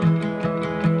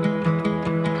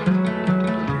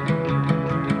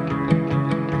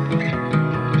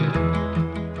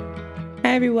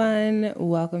everyone.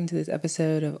 Welcome to this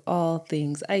episode of All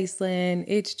Things Iceland.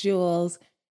 It's Jules.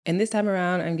 And this time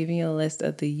around, I'm giving you a list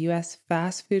of the US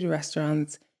fast food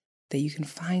restaurants that you can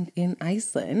find in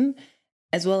Iceland,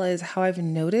 as well as how I've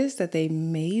noticed that they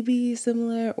may be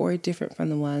similar or different from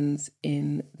the ones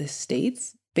in the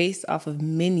States based off of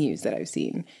menus that I've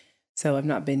seen. So I've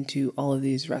not been to all of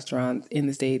these restaurants in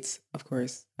the States. Of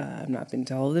course, I've not been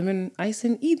to all of them in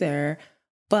Iceland either.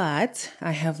 But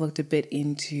I have looked a bit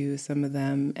into some of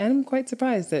them, and I'm quite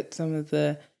surprised at some of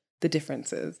the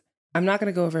differences. I'm not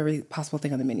going to go over every possible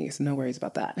thing on the menu, so no worries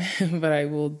about that. But I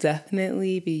will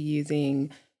definitely be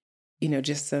using,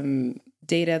 just some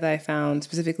data that I found,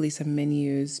 specifically some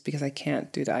menus, because I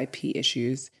can't, due to IP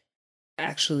issues,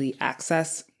 actually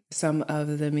access some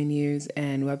of the menus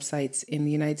and websites in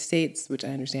the United States, which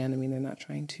I understand. I mean, they're not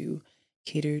trying to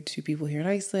cater to people here in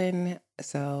Iceland.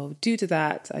 So due to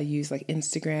that, I use like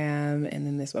Instagram and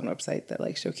then this one website that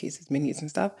like showcases menus and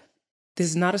stuff. This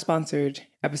is not a sponsored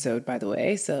episode, by the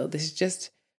way. So this is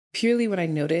just purely what I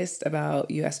noticed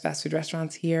about US fast food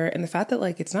restaurants here and the fact that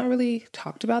like it's not really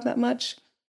talked about that much.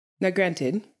 Now,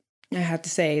 granted, I have to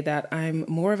say that I'm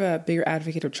more of a bigger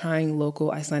advocate of trying local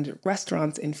Icelandic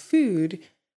restaurants and food,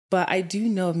 but I do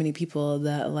know of many people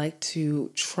that like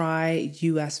to try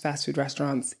US fast food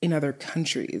restaurants in other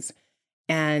countries.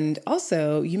 And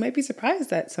also, you might be surprised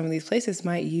that some of these places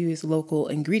might use local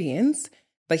ingredients.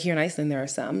 Like here in Iceland, there are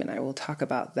some, and I will talk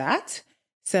about that.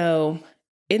 So,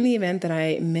 in the event that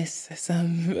I miss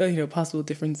some, possible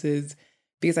differences,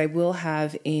 because I will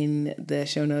have in the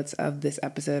show notes of this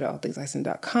episode,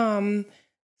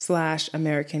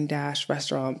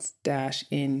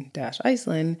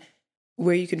 allthingsiceland.com/American-restaurants-in-Iceland,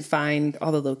 where you can find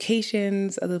all the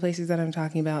locations of the places that I'm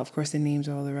talking about. Of course, the names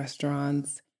of all the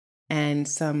restaurants and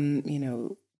some,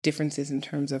 differences in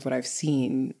terms of what I've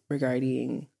seen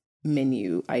regarding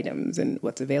menu items and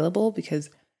what's available, because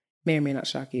may or may not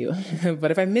shock you.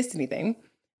 But if I missed anything,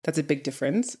 that's a big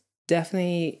difference.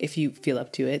 Definitely, if you feel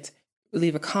up to it,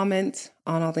 leave a comment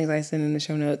on All Things Iceland in the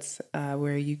show notes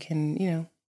where you can, kind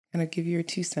of give your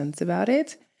 2 cents about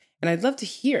it. And I'd love to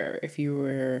hear if you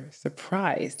were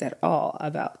surprised at all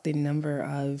about the number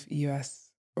of US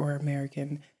or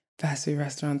American fast food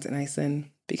restaurants in Iceland,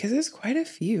 because there's quite a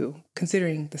few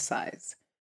considering the size.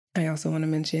 I also want to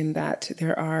mention that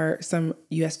there are some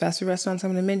US fast food restaurants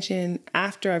I'm going to mention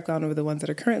after I've gone over the ones that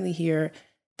are currently here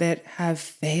that have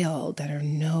failed, that are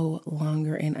no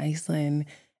longer in Iceland.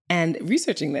 And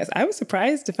researching this, I was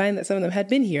surprised to find that some of them had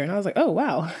been here. And I was like, oh,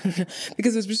 wow,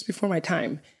 because it was just before my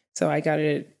time. So I got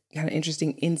a kind of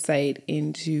interesting insight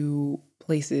into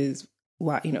places,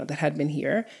 that had been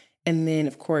here. And then,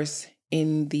 of course,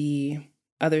 in the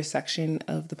other section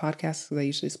of the podcast, so I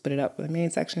usually split it up. The main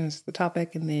section is the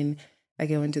topic, and then I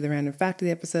go into the random fact of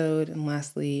the episode. And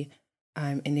lastly,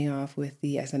 I'm ending off with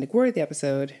the Icelandic word of the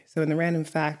episode. So in the random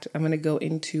fact, I'm going to go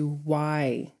into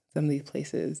why some of these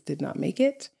places did not make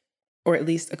it, or at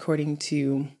least according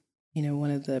to,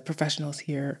 one of the professionals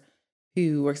here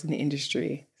who works in the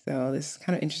industry. So this is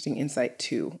kind of interesting insight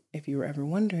too, if you were ever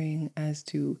wondering as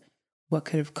to what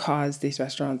could have caused these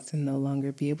restaurants to no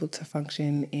longer be able to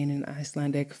function in an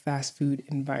Icelandic fast food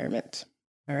environment.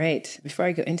 All right, before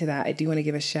I go into that, I do want to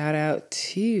give a shout out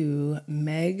to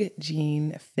Meg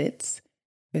Jean Fitz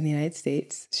in the United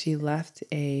States. She left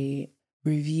a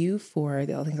review for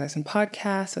the All Things Iceland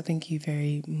podcast, so thank you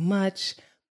very much.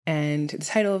 And the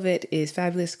title of it is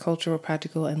Fabulous Cultural,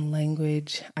 Practical, and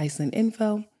Language Iceland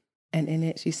Info. And in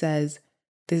it, she says,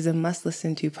 "This is a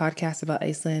must-listen to podcast about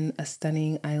Iceland, a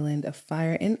stunning island of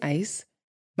fire and ice.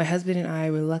 My husband and I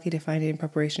were lucky to find it in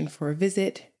preparation for a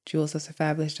visit. Jules does a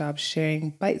fabulous job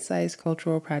sharing bite-sized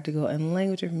cultural, practical, and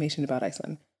language information about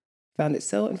Iceland. Found it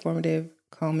so informative,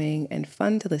 calming, and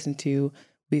fun to listen to.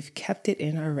 We've kept it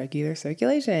in our regular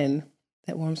circulation."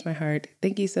 That warms my heart.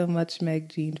 Thank you so much, Meg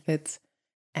Jean Fitz.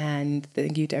 And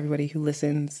thank you to everybody who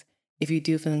listens. If you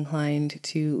do feel inclined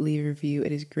to leave a review,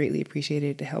 it is greatly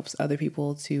appreciated. It helps other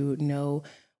people to know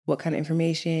what kind of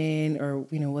information or,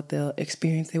 what the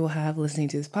experience they will have listening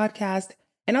to this podcast.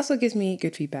 And also gives me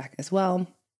good feedback as well.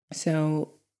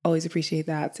 So always appreciate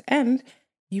that. And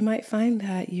you might find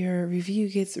that your review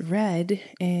gets read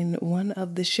in one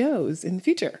of the shows in the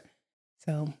future.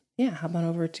 So yeah, hop on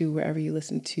over to wherever you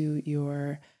listen to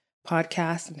your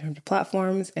podcast in terms of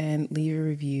platforms and leave a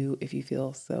review if you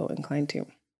feel so inclined to.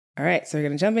 All right, so we're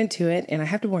going to jump into it. And I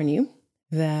have to warn you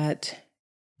that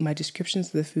my descriptions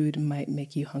of the food might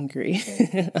make you hungry.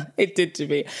 It did to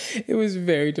me. It was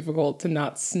very difficult to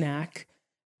not snack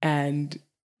and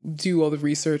do all the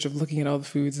research of looking at all the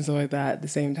foods and stuff like that at the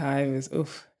same time. It's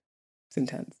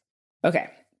intense. Okay,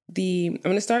 I'm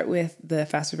going to start with the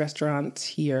fast food restaurant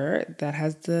here that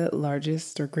has the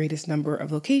largest or greatest number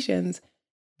of locations,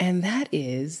 and that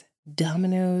is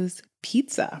Domino's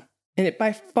Pizza. And it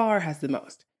by far has the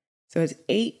most. So it's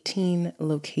 18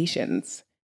 locations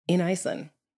in Iceland.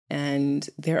 And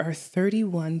there are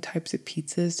 31 types of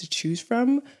pizzas to choose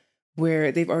from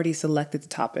where they've already selected the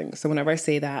toppings. So whenever I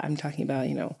say that, I'm talking about,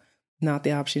 not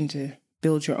the option to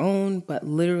build your own, but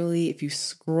literally if you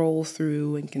scroll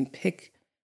through and can pick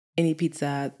any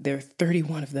pizza, there are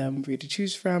 31 of them for you to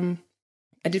choose from.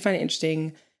 I did find it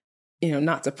interesting,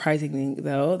 not surprisingly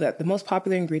though, that the most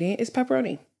popular ingredient is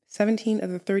pepperoni. 17 of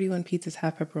the 31 pizzas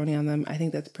have pepperoni on them. I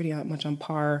think that's pretty much on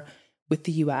par with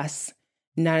the US.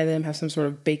 9 of them have some sort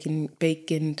of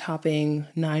bacon topping,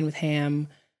 9 with ham.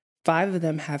 5 of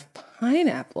them have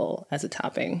pineapple as a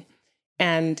topping.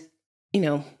 And,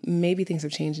 maybe things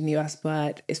have changed in the US,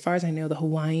 but as far as I know, the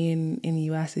Hawaiian in the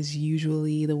US is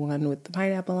usually the one with the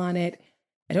pineapple on it.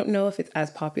 I don't know if it's as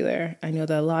popular. I know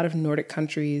that a lot of Nordic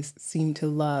countries seem to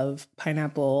love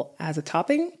pineapple as a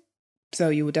topping. So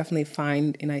you will definitely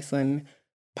find in Iceland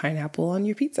pineapple on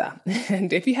your pizza.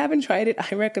 And if you haven't tried it,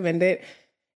 I recommend it.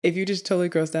 If you're just totally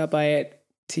grossed out by it,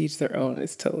 to each their own,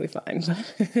 it's totally fine.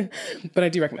 But I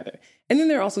do recommend it. And then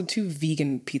there are also 2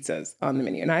 vegan pizzas on the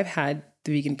menu. And I've had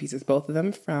the vegan pizzas, both of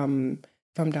them from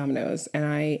Domino's. And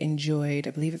I enjoyed,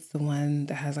 I believe it's the one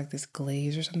that has like this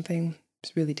glaze or something.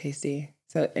 It's really tasty.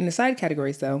 So in the side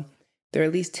categories though, there are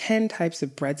at least 10 types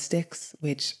of breadsticks,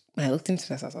 which when I looked into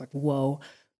this, I was like, whoa.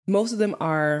 Most of them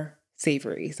are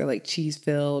savory. So like cheese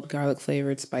filled, garlic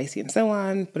flavored, spicy, and so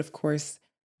on. But of course,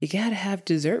 you gotta have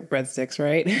dessert breadsticks,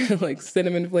 right? Like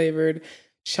cinnamon flavored,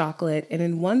 chocolate, and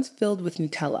then one's filled with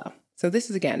Nutella. So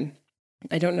this is, again,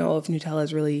 I don't know if Nutella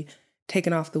is really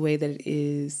taken off the way that it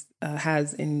is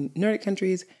has in Nordic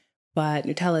countries, but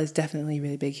Nutella is definitely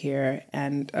really big here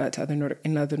and to other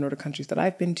Nordic countries that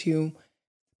I've been to.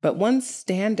 But one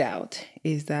standout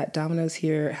is that Domino's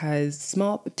here has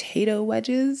small potato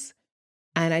wedges,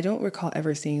 and I don't recall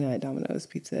ever seeing that at Domino's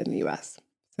Pizza in the US.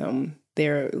 So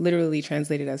they're literally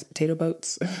translated as potato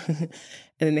boats. And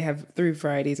then they have 3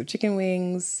 varieties of chicken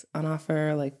wings on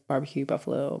offer, like barbecue,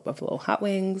 buffalo hot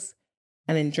wings.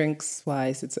 And then drinks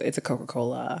wise, it's a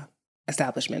Coca-Cola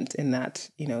establishment in that,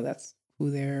 that's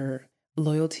who their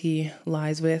loyalty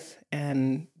lies with.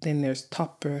 And then there's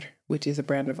Toppur, which is a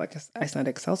brand of like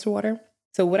Icelandic seltzer water.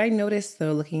 So what I noticed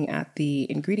though, looking at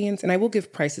the ingredients, and I will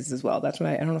give prices as well. That's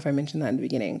why I don't know if I mentioned that in the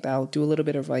beginning. I'll do a little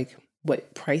bit of like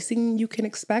what pricing you can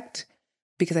expect,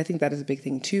 because I think that is a big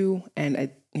thing too. And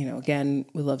I, again,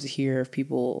 would love to hear if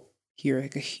people hear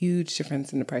like a huge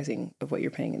difference in the pricing of what you're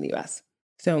paying in the US.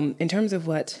 So in terms of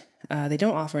what they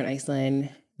don't offer in Iceland,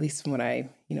 at least from what I,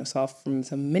 saw from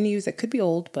some menus that could be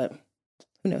old, but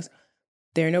who knows?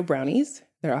 There are no brownies.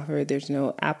 There's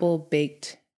no apple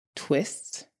baked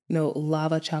twists, no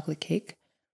lava chocolate cake,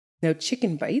 no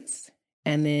chicken bites.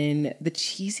 And then the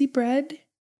cheesy bread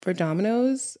for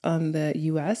Domino's on the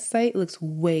US site looks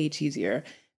way cheesier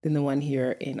than the one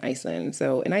here in Iceland.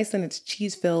 So in Iceland, it's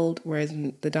cheese filled, whereas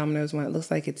in the Domino's one, it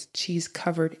looks like it's cheese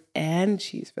covered and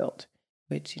cheese filled,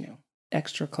 which,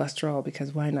 extra cholesterol,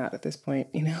 because why not at this point?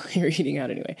 You're eating out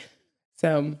anyway.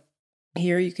 So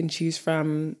here you can choose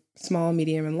from small,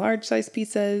 medium, and large size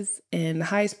pizzas. And the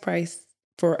highest price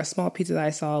for a small pizza that I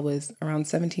saw was around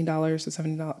 $17 to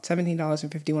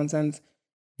 $17.51.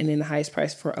 And then the highest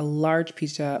price for a large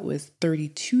pizza was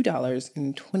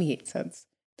 $32.28.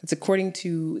 That's according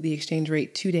to the exchange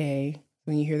rate today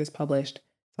when you hear this published.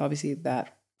 So obviously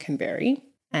that can vary.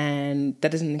 And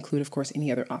that doesn't include, of course,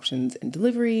 any other options in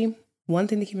delivery. One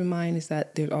thing to keep in mind is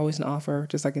that there's always an offer,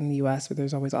 just like in the US where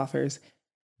there's always offers.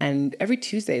 And every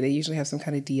Tuesday, they usually have some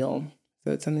kind of deal.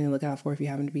 So it's something to look out for if you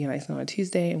happen to be in Iceland on a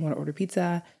Tuesday and want to order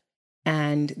pizza.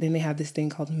 And then they have this thing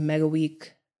called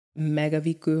Megaviku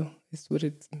is what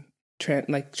it's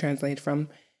translated from.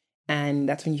 And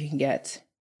that's when you can get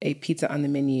a pizza on the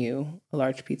menu, a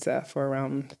large pizza for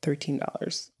around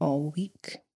 $13 all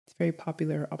week. It's a very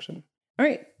popular option. All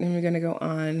right, then we're going to go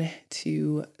on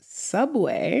to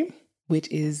Subway, which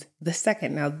is the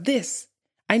second. Now this,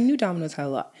 I knew Domino's had a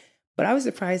lot, but I was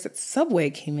surprised that Subway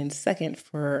came in second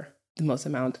for the most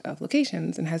amount of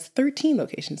locations and has 13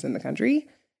 locations in the country.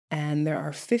 And there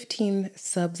are 15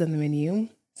 subs on the menu.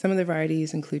 Some of the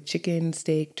varieties include chicken,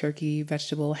 steak, turkey,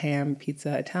 vegetable, ham,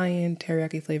 pizza, Italian,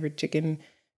 teriyaki flavored chicken,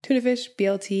 tuna fish,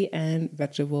 BLT, and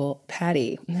vegetable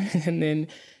patty. And then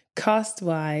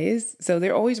cost-wise, so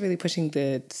they're always really pushing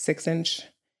the 6-inch.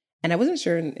 And I wasn't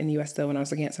sure in the US, though, when I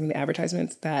was looking at some of the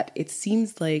advertisements, that it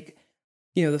seems like,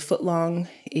 the foot-long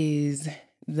is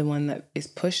the one that is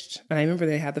pushed. And I remember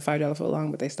they had the $5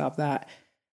 foot-long, but they stopped that.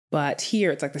 But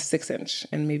here it's like the 6-inch,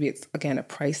 and maybe it's, again, a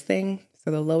price thing.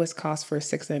 So the lowest cost for a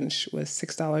 6-inch was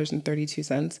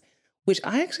 $6.32, which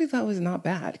I actually thought was not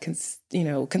bad,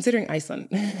 considering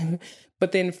Iceland.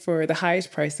 But then for the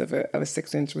highest price of a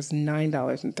 6-inch was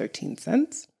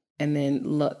 $9.13. And then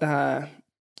the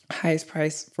highest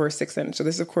price for a 6-inch. So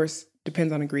this, of course,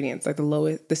 depends on ingredients. Like the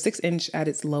 6-inch at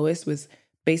its lowest was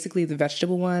basically the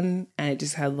vegetable one, and it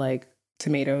just had like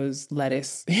tomatoes,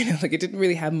 lettuce, like it didn't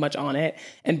really have much on it,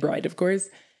 and bread, of course,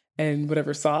 and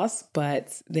whatever sauce.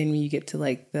 But then when you get to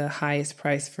like the highest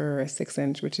price for a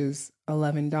 6-inch, which is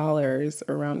 $11,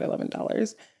 around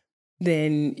 $11,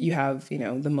 then you have, the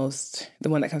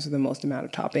one that comes with the most amount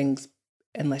of toppings,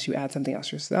 unless you add something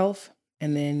else yourself.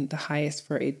 And then the highest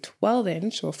for a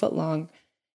 12-inch, or a foot long,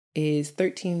 is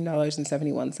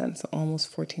 $13.71, so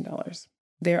almost $14.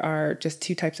 There are just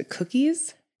 2 types of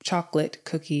cookies: chocolate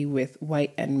cookie with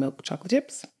white and milk chocolate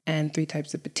chips, and 3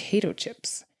 types of potato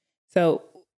chips. So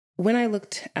when I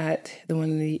looked at the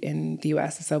one in the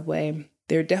US, the Subway,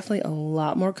 there are definitely a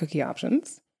lot more cookie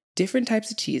options, different types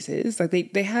of cheeses. Like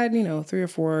they had, 3 or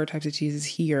 4 types of cheeses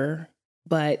here,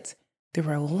 but there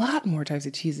were a lot more types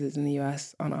of cheeses in the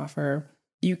US on offer.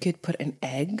 You could put an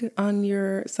egg on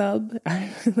your sub.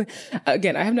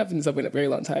 Again, I have not been to Subway in a very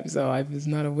long time, so I was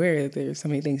not aware that there's so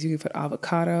many things. You could put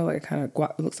avocado, like kind of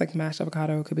it looks like mashed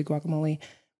avocado, could be guacamole.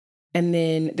 And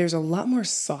then there's a lot more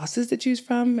sauces to choose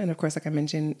from. And of course, like I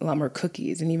mentioned, a lot more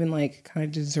cookies and even like kind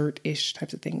of dessert-ish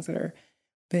types of things that are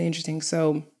very interesting.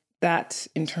 So that,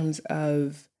 in terms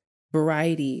of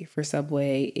variety for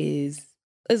Subway, is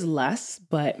less,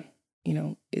 but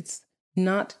it's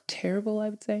not terrible, I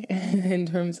would say, in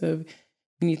terms of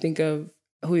when you think of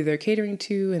who they're catering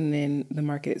to, and then the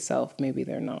market itself, maybe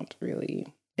they're not really.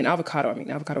 And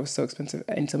avocado was so expensive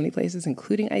in so many places,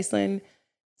 including Iceland.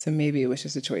 So maybe it was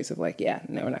just a choice of like, yeah,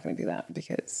 no, we're not going to do that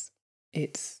because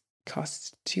it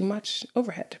costs too much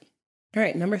overhead. All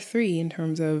right, number 3 in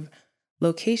terms of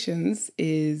locations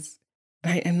is,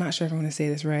 I'm not sure if I want to say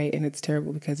this right, and it's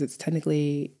terrible because it's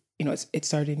technically, it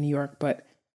started in New York, but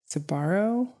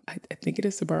Sbarro, I think it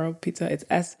is Sbarro Pizza. It's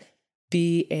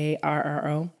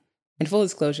Sbarro. And full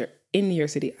disclosure, in New York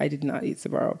City, I did not eat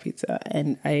Sbarro Pizza.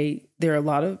 And there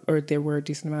were a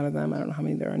decent amount of them. I don't know how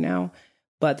many there are now,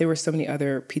 but there were so many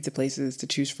other pizza places to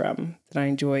choose from that I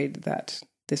enjoyed that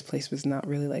this place was not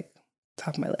really like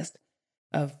top of my list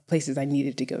of places I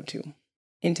needed to go to.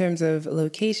 In terms of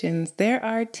locations, there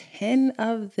are 10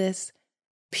 of this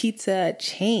pizza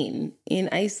chain in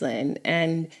Iceland.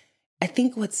 And I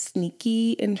think what's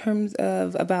sneaky in terms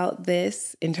of about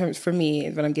this, for me,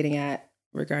 what I'm getting at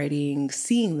regarding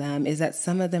seeing them, is that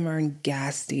some of them are in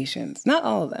gas stations. Not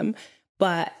all of them,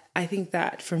 but I think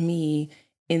that for me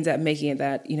ends up making it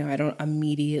that, I don't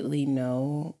immediately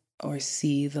know or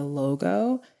see the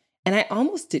logo. And I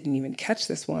almost didn't even catch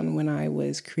this one when I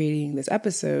was creating this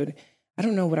episode. I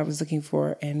don't know what I was looking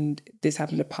for, and this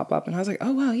happened to pop up, and I was like,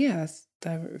 oh, wow, yeah,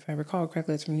 if I recall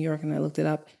correctly, it's from New York, and I looked it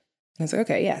up. And I was like,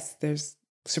 okay, yes, there's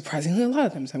surprisingly a lot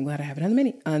of them. So I'm glad I have it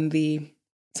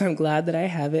so I'm glad that I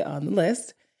have it on the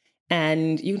list.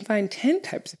 And you can find 10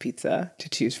 types of pizza to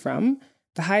choose from.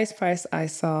 The highest price I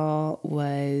saw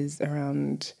was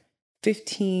around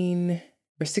 $15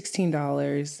 or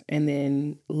 $16. And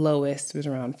then lowest was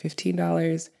around $15.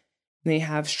 And they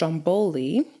have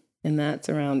Stromboli, and that's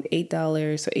around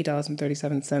 $8. So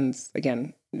 $8.37.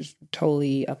 Again, it's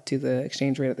totally up to the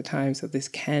exchange rate at the time. So this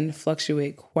can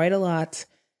fluctuate quite a lot.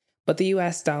 But the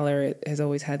US dollar has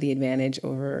always had the advantage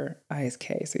over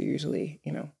ISK. So usually,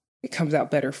 it comes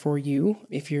out better for you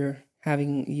if you're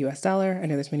having a US dollar. I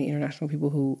know there's many international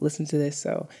people who listen to this.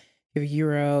 So you have a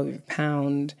euro, you have a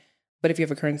pound. But if you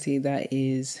have a currency that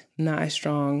is not as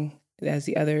strong as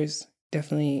the others,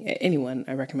 definitely anyone,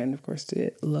 I recommend, of course,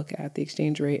 to look at the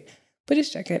exchange rate. But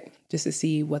just check it just to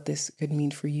see what this could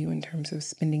mean for you in terms of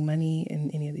spending money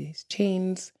in any of these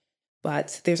chains.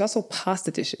 But there's also pasta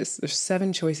dishes. There's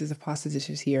 7 choices of pasta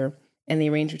dishes here, and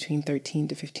they range between $13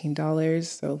 to $15.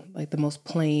 So like the most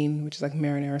plain, which is like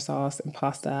marinara sauce and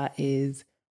pasta, is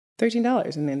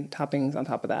 $13. And then toppings on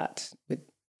top of that would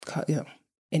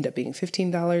end up being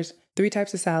 $15. 3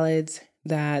 types of salads,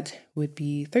 that would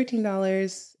be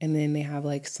 $13. And then they have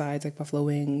like sides like buffalo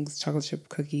wings, chocolate chip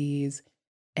cookies,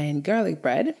 and garlic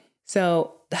bread.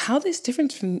 So how this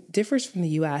differs from the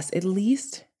US, at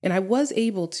least, and I was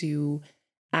able to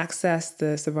access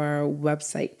the Sbarro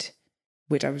website,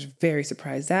 which I was very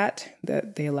surprised at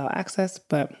that they allow access,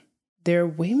 but there are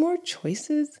way more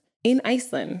choices in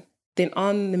Iceland than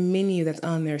on the menu that's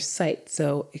on their site.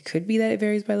 So it could be that it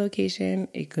varies by location.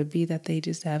 It could be that they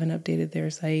just haven't updated their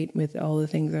site with all the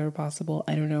things that are possible.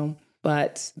 I don't know.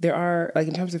 But there are, like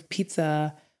in terms of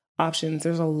pizza options.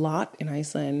 There's a lot in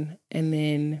Iceland. And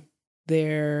then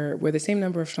there were the same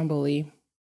number of stromboli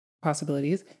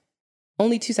possibilities,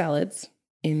 only 2 salads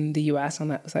in the US on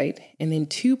that site, and then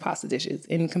 2 pasta dishes.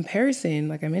 In comparison,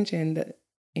 like I mentioned,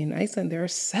 in Iceland, there are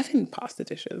 7 pasta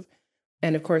dishes.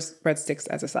 And of course, breadsticks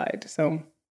as a side. So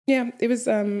yeah, it was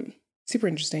super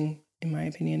interesting, in my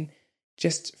opinion,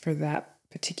 just for that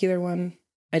particular one.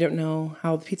 I don't know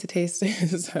how the pizza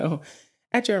tastes, so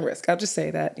at your own risk, I'll just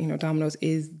say that, Domino's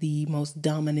is the most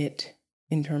dominant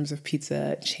in terms of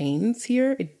pizza chains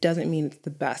here. It doesn't mean it's the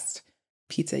best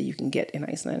pizza you can get in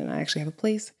Iceland. And I actually have a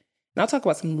place. And I'll talk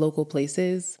about some local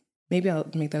places. Maybe I'll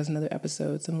make that as another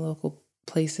episode. Some local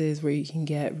places where you can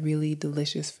get really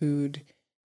delicious food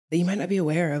that you might not be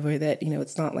aware of, or that,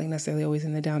 it's not like necessarily always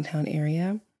in the downtown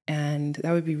area. And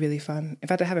that would be really fun. In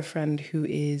fact, I have a friend who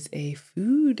is a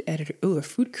food editor, a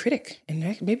food critic.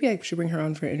 And maybe I should bring her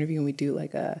on for an interview and we do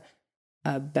like a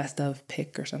best of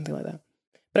pick or something like that.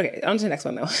 But okay, on to the next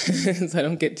one though. So I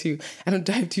don't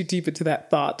dive too deep into that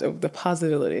thought of the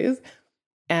possibilities.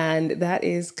 And that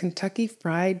is Kentucky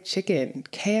Fried Chicken.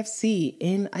 KFC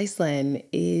in Iceland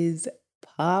is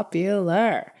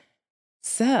popular.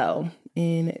 So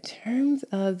in terms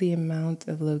of the amount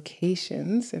of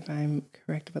locations, if I'm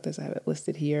correct about this, I have it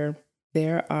listed here.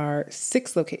 There are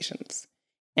 6 locations.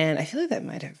 And I feel like I'm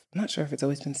not sure if it's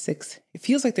always been 6. It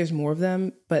feels like there's more of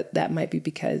them, but that might be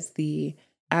because the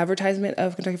advertisement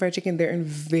of Kentucky Fried Chicken, they're in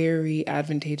very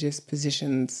advantageous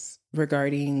positions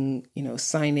regarding,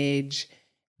 signage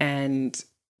and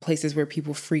places where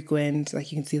people frequent,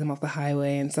 like you can see them off the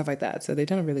highway and stuff like that. So they've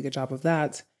done a really good job of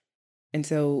that. And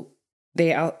so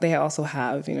they also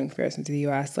have, in comparison to the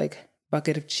US, like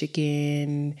bucket of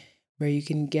chicken, where you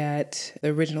can get the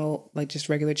original, like just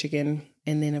regular chicken.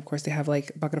 And then of course they have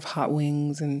like a bucket of hot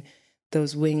wings, and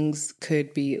those wings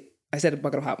could be, I said a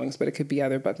bucket of hot wings, but it could be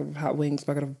either a bucket of hot wings,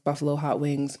 bucket of buffalo hot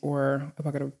wings, or a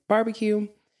bucket of barbecue.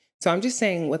 So I'm just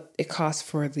saying what it costs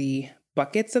for the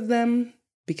buckets of them,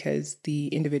 because the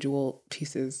individual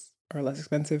pieces are less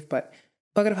expensive. But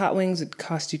bucket of hot wings would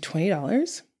cost you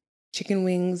 $20. Chicken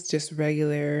wings, just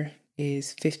regular,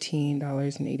 is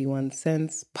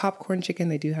 $15.81. Popcorn chicken,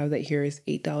 they do have that here, is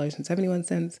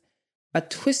 $8.71. A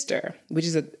twister, which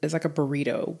is like a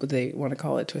burrito, but they want to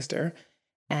call it twister.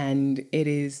 And it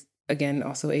is, again,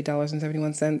 also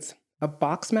 $8.71. A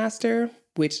Boxmaster,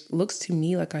 which looks to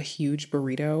me like a huge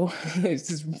burrito. It's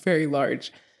just very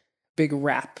large, big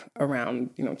wrap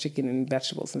around, chicken and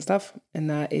vegetables and stuff. And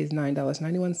that is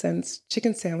 $9.91.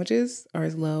 Chicken sandwiches are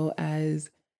as low as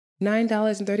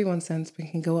 $9.31, but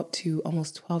can go up to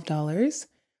almost $12.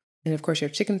 And of course, you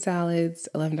have chicken salads,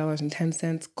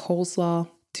 $11.10. Coleslaw,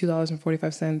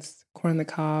 $2.45. Corn on the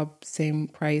cob, same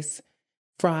price.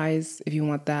 Fries, if you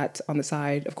want that on the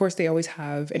side. Of course, they always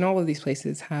have, and all of these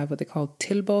places have what they call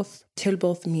tilboth.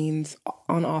 Tilboth means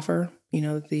on offer,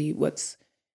 what's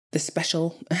the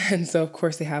special. And so, of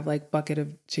course, they have like bucket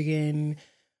of chicken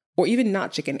or even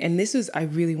not chicken. And this is, I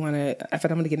really want to, in fact,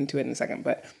 I'm going to get into it in a second,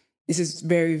 but this is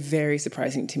very, very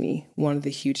surprising to me. One of the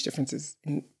huge differences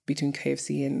between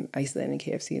KFC in Iceland and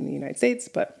KFC in the United States.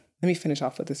 But let me finish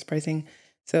off with the surprising.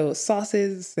 So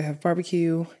sauces, they have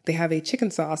barbecue. They have a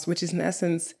chicken sauce, which is in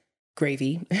essence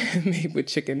gravy made with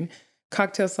chicken,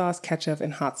 cocktail sauce, ketchup,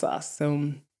 and hot sauce.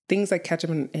 So things like ketchup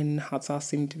and hot sauce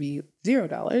seem to be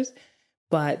 $0.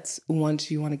 But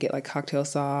once you want to get like cocktail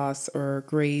sauce or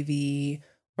gravy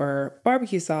or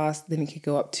barbecue sauce, then it could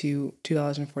go up to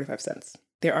 $2.45.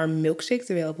 There are milkshakes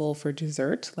available for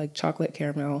dessert, like chocolate,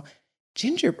 caramel,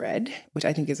 gingerbread, which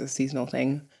I think is a seasonal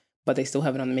thing, but they still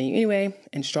have it on the menu anyway,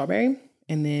 and strawberry.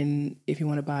 And then if you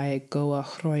want to buy a Goa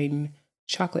Hroin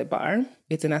chocolate bar,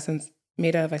 it's in essence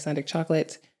made out of Icelandic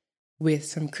chocolate with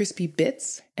some crispy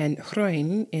bits, and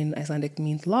Hroin in Icelandic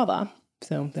means lava.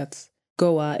 So that's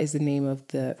Goa is the name of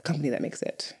the company that makes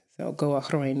it. So Goa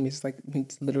Hroin means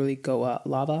literally Goa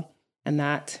lava. And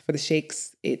that for the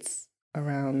shakes, it's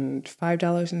around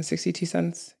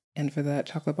 $5.62. And for the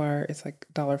chocolate bar, it's like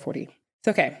 $1.40.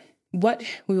 So, okay, what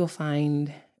we will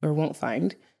find or won't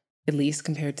find, at least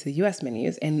compared to the US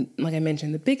menus. And like I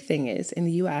mentioned, the big thing is in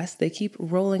the US, they keep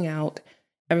rolling out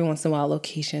every once in a while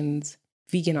locations,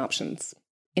 vegan options.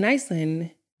 In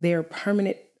Iceland, they are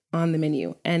permanent on the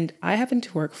menu. And I happened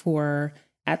to work for,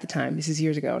 at the time, this is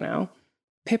years ago now,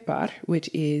 Pipar, which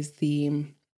is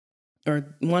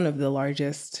one of the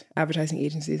largest advertising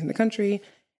agencies in the country.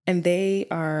 And they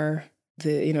are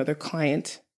their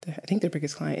client, I think their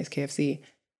biggest client is KFC.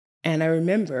 And I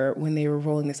remember when they were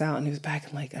rolling this out, and it was back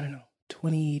in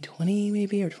 2020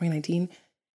 maybe, or 2019,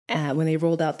 when they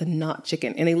rolled out the not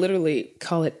chicken. And they literally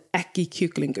call it ekki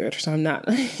kjúklingur. So I'm not,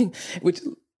 which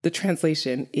the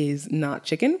translation is not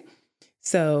chicken.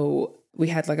 So we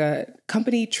had like a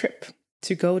company trip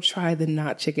to go try the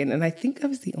not chicken. And I think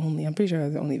I'm pretty sure I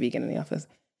was the only vegan in the office.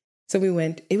 So we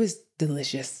went, it was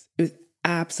delicious. It was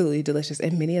absolutely delicious.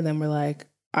 And many of them were like,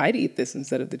 I'd eat this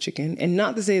instead of the chicken. And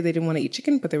not to say they didn't want to eat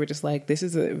chicken, but they were just like, this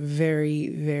is a very,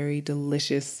 very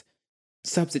delicious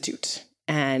substitute.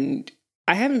 And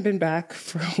I haven't been back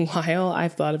for a while.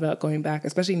 I've thought about going back,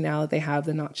 especially now that they have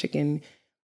the not chicken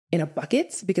in a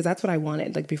bucket, because that's what I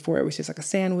wanted. Like before it was just like a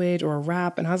sandwich or a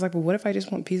wrap. And I was like, well, what if I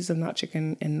just want pieces of not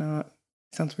chicken and not,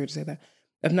 sounds weird to say that,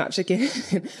 of not chicken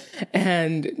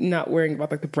and not worrying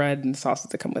about like the bread and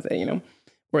sauces that come with it,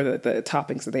 or the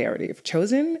toppings that they already have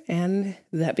chosen. And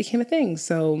that became a thing.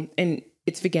 So, and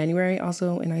it's Veganuary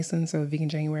also in Iceland. So Vegan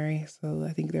January. So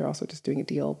I think they're also just doing a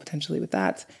deal potentially with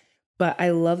that. But I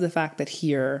love the fact that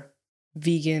here,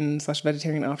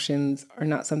 vegan/vegetarian options are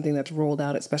not something that's rolled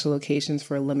out at special locations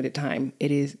for a limited time.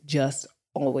 It is just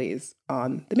always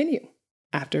on the menu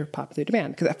after popular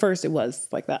demand. Because at first it was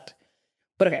like that.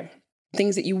 But okay,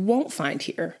 things that you won't find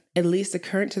here, at least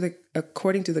according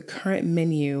to the current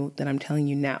menu that I'm telling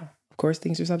you now. Of course,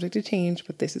 things are subject to change,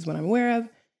 but this is what I'm aware of,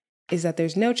 is that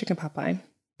there's no chicken pot pie.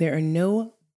 There are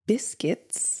no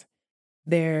biscuits.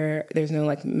 There's no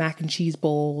like mac and cheese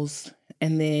bowls,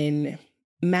 and then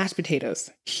mashed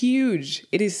potatoes. Huge.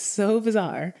 It is so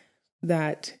bizarre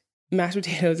that mashed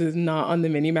potatoes is not on the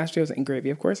menu. Mashed potatoes and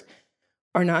gravy, of course,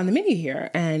 are not on the menu here.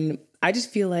 And I just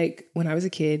feel like when I was a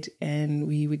kid and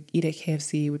we would eat at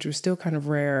KFC, which was still kind of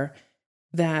rare,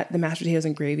 that the mashed potatoes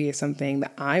and gravy is something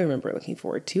that I remember looking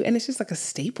forward to. And it's just like a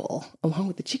staple along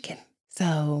with the chicken.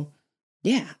 So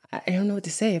yeah, I don't know what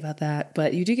to say about that,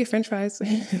 but you do get French fries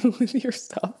with your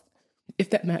stuff,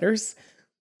 if that matters.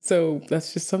 So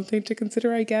that's just something to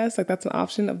consider, I guess. Like that's an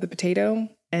option of the potato.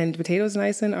 And potatoes in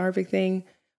Iceland are a big thing,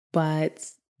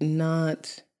 but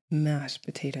not mashed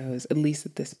potatoes, at least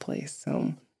at this place.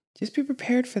 So just be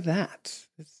prepared for that.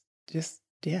 It's just,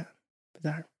 yeah,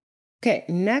 bizarre. Okay,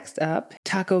 next up,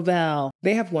 Taco Bell.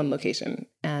 They have one location.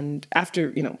 And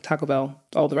after, Taco Bell,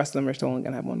 all the rest of them are still only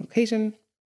going to have one location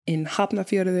in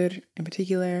Hafnarfjörður in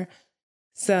particular.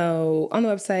 So on the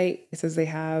website, it says they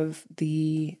have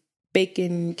the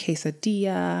bacon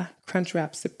quesadilla,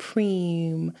 Crunchwrap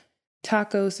Supreme,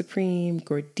 Taco Supreme,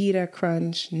 Gordita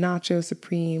Crunch, Nacho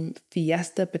Supreme,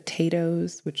 Fiesta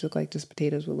potatoes, which look like just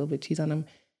potatoes with a little bit of cheese on them,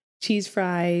 cheese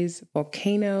fries,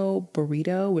 Volcano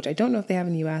burrito, which I don't know if they have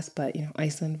in the US, but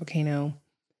Iceland, Volcano,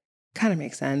 kind of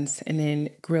makes sense. And then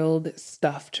grilled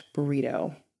stuffed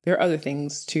burrito. There are other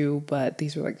things too, but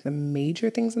these are like the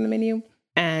major things on the menu.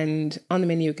 And on the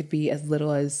menu, it could be as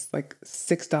little as like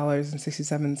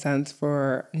 $6.67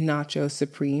 for Nacho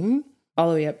Supreme, all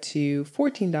the way up to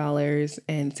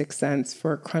 $14.06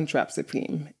 for Crunchwrap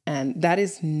Supreme. And that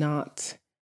is not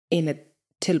in a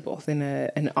tilboth, in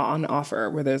an on offer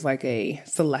where there's like a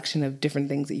selection of different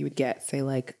things that you would get, say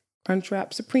like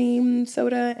Crunchwrap Supreme,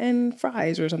 soda, and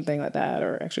fries or something like that,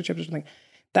 or extra chips or something.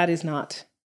 That is not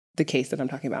the case that I'm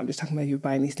talking about. I'm just talking about you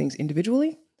buying these things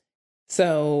individually.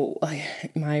 So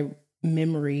my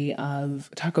memory of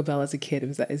Taco Bell as a kid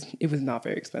was that it was not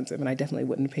very expensive, and I definitely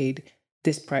wouldn't have paid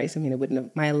this price. I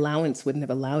mean, my allowance wouldn't have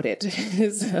allowed it.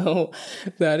 So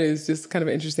that is just kind of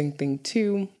an interesting thing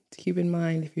too to keep in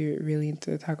mind if you're really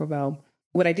into Taco Bell.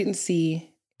 What I didn't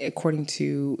see, according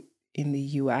to in the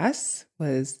US,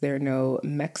 was there no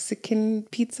Mexican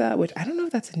pizza, which I don't know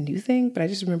if that's a new thing, but I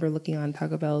just remember looking on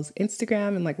Taco Bell's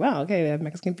Instagram and like, wow, okay, they have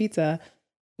Mexican pizza.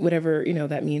 Whatever,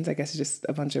 that means. I guess it's just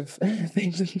a bunch of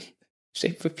things in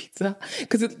shape of pizza.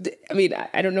 Because,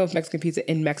 I don't know if Mexican pizza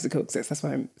in Mexico exists. That's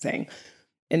what I'm saying.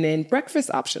 And then breakfast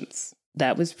options.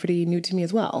 That was pretty new to me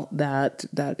as well. That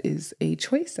is a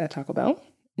choice at Taco Bell.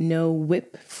 No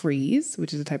whip freeze,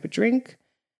 which is a type of drink.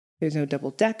 There's no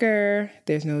double decker.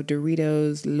 There's no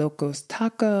Doritos Locos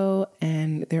Taco.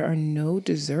 And there are no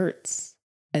desserts,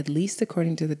 at least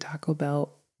according to the Taco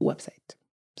Bell website.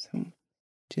 So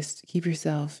just keep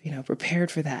yourself, prepared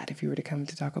for that if you were to come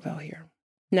to Taco Bell here.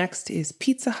 Next is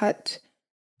Pizza Hut.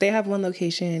 They have one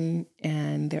location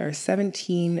and there are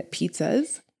 17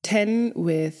 pizzas, 10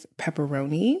 with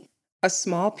pepperoni. A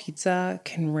small pizza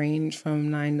can range from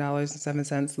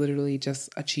 $9.07, literally just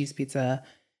a cheese pizza,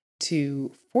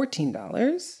 to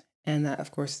 $14. And that,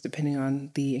 of course, depending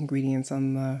on the ingredients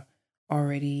on the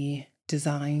already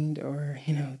designed or,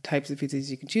 types of pizzas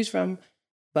you can choose from.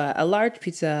 But a large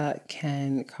pizza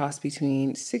can cost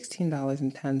between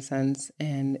 $16.10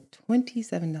 and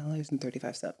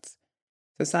 $27.35.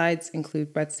 So sides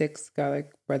include breadsticks,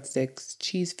 garlic breadsticks,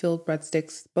 cheese-filled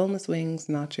breadsticks, boneless wings,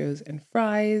 nachos, and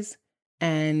fries.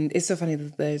 And it's so funny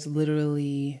that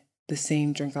the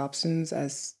same drink options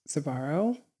as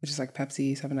Sbarro, which is like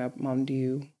Pepsi, 7-Up, Mountain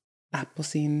Dew,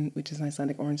 Appelsien, which is an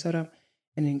Icelandic orange soda,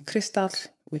 and then Kristall,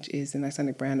 which is an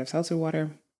Icelandic brand of seltzer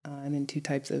water, and then 2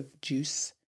 types of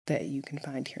juice that you can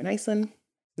find here in Iceland.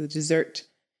 The dessert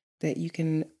that you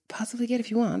can possibly get if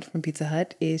you want from Pizza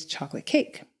Hut is chocolate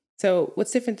cake. So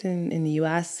what's different in the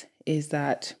US is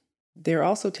that there are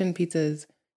also 10 pizzas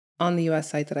on the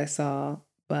US site that I saw,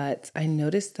 but I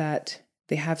noticed that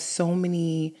they have so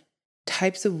many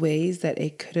types of ways that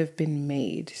it could have been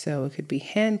made. So it could be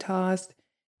hand tossed, it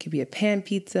could be a pan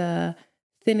pizza,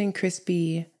 thin and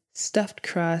crispy, stuffed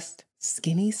crust,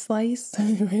 skinny slice.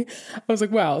 Right? I was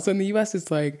like, wow. So in the US,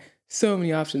 it's like so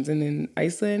many options. And in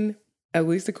Iceland, at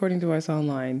least according to what I saw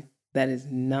online, that is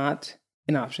not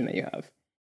an option that you have.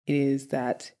 It is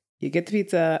that you get the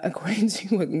pizza according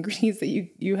to what ingredients that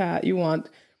you want.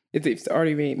 If it's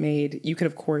already made, you could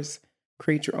of course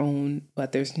create your own,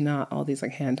 but there's not all these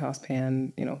like hand tossed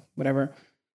pan, whatever.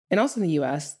 And also in the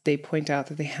US, they point out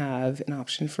that they have an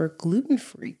option for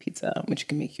gluten-free pizza, which you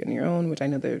can make on your own, which I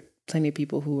know there are plenty of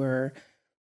people who are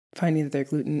finding that they're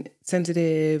gluten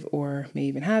sensitive or may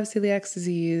even have celiac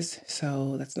disease.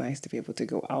 So that's nice to be able to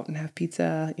go out and have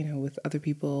pizza, with other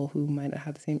people who might not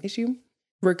have the same issue.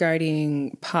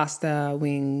 Regarding pasta,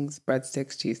 wings,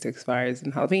 breadsticks, cheese sticks, fries,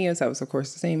 and jalapenos, that was of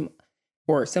course the same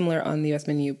or similar on the US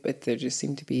menu, but there just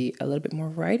seemed to be a little bit more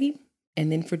variety.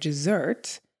 And then for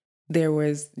dessert, there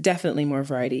was definitely more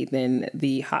variety than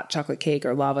the hot chocolate cake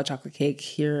or lava chocolate cake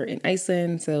here in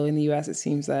Iceland. So in the US, it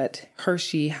seems that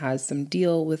Hershey has some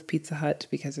deal with Pizza Hut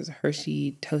because there's a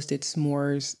Hershey toasted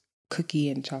s'mores cookie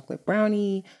and chocolate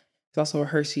brownie. There's also a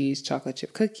Hershey's chocolate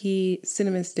chip cookie,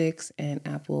 cinnamon sticks, and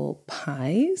apple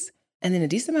pies. And then a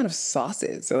decent amount of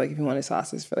sauces. So like if you wanted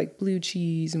sauces for like blue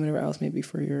cheese and whatever else, maybe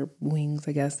for your wings,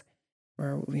 I guess,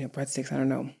 or, breadsticks, I don't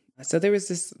know. So there was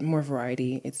just more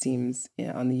variety, it seems,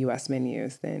 on the US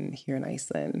menus than here in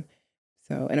Iceland.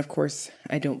 So, and of course,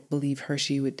 I don't believe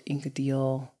Hershey would ink a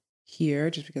deal here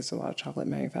just because there's a lot of chocolate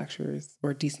manufacturers or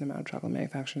a decent amount of chocolate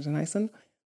manufacturers in Iceland.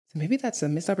 So maybe that's a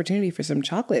missed opportunity for some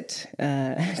chocolate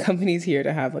companies here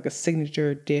to have like a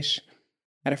signature dish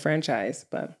at a franchise.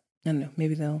 But I don't know,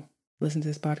 maybe they'll listen to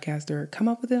this podcast or come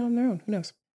up with it on their own. Who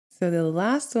knows? So the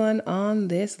last one on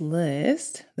this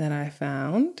list that I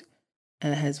found,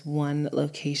 and it has one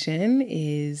location,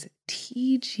 is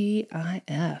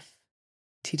TGI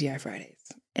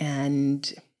Fridays.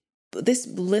 And this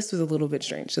list was a little bit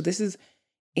strange. So this is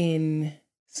in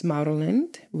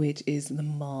Smáralind, which is the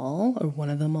mall or one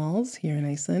of the malls here in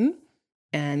Iceland.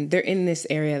 And they're in this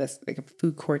area that's like a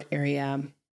food court area.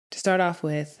 To start off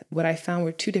with, what I found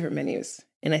were 2 different menus.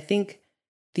 And I think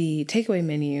the takeaway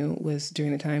menu was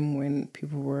during the time when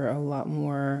people were a lot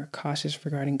more cautious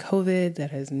regarding COVID.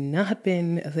 That has not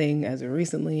been a thing as of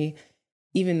recently,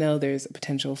 even though there's a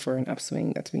potential for an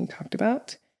upswing that's being talked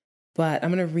about. But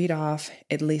I'm going to read off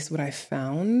at least what I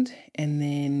found and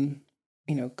then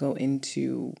go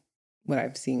into what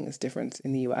I've seen as difference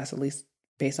in the US, at least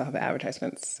based off of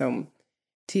advertisements. So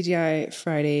TGI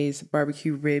Fridays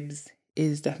barbecue ribs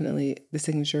is definitely the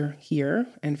signature here.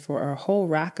 And for a whole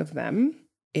rack of them,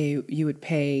 you would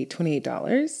pay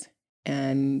 $28.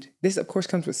 And this, of course,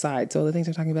 comes with sides. So the things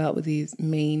I'm talking about with these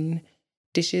main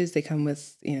dishes, they come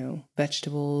with,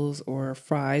 vegetables or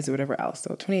fries or whatever else.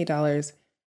 So $28.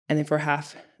 And then for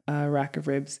half a rack of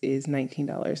ribs is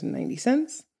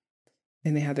 $19.90.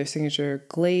 Then they have their signature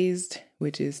glazed,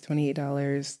 which is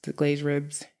 $28, the glazed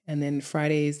ribs. And then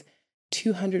Friday's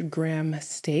 200-gram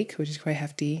steak, which is quite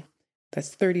hefty.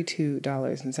 That's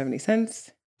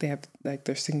 $32.70. They have like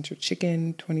their signature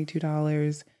chicken,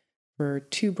 $22 for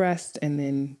 2 breasts, and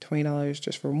then $20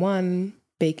 just for 1.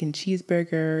 Bacon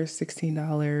cheeseburger,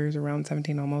 $16, around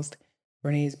 $17 almost.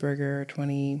 Bernaise burger,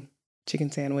 $20.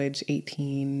 Chicken sandwich,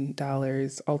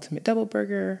 $18. Ultimate double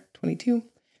burger, $22.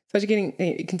 So as you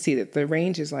can see that the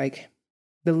range is like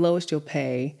the lowest you'll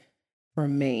pay for a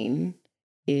main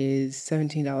is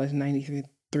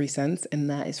 $17.93, and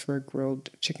that is for a grilled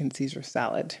chicken Caesar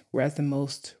salad. Whereas the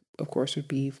most, of course, would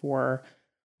be for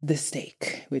the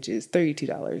steak, which is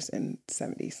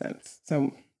 $32.70.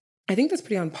 So I think that's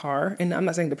pretty on par. And I'm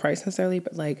not saying the price necessarily,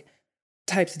 but like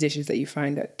types of dishes that you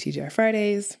find at TGI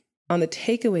Fridays. On the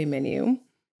takeaway menu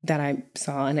that I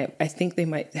saw, and I think they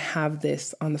might have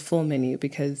this on the full menu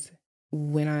because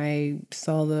when I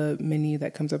saw the menu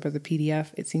that comes up as a PDF,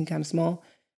 it seemed kind of small,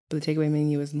 but the takeaway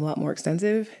menu is a lot more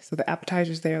extensive. So the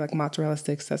appetizers there, like mozzarella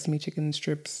sticks, sesame chicken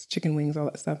strips, chicken wings, all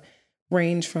that stuff,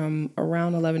 range from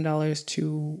around $11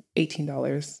 to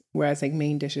 $18, whereas like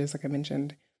main dishes, like I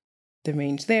mentioned, the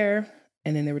range there.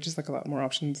 And then there were just like a lot more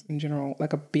options in general,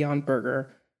 like a Beyond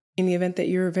Burger in the event that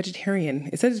you're a vegetarian.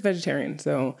 It says it's vegetarian,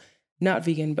 so not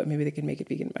vegan, but maybe they could make it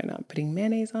vegan by not putting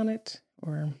mayonnaise on it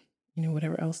or,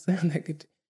 whatever else that could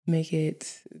make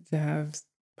it to have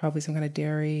probably some kind of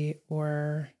dairy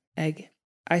or egg.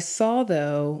 I saw,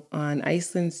 though, on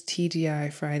Iceland's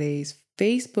TGI Fridays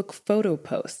Facebook photo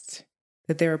post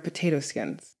that there are potato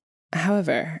skins.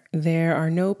 However, there are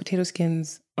no potato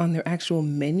skins on their actual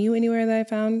menu anywhere that I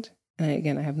found. And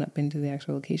again, I have not been to the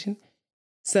actual location.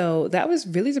 So that was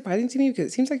really surprising to me because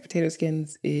it seems like potato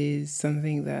skins is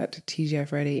something that TGI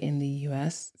Friday in the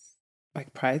US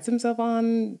prides themselves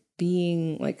on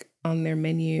being on their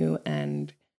menu,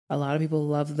 and a lot of people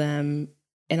love them.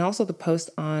 And also the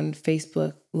post on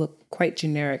Facebook looked quite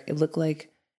generic. It looked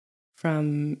like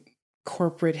from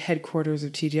corporate headquarters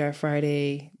of TGI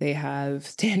Friday, they have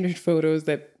standard photos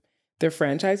that their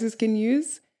franchises can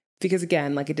use. Because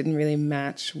again, it didn't really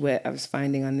match what I was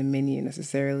finding on the menu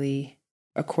necessarily,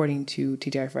 according to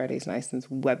TGI Fridays in Iceland's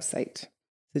website.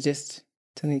 So just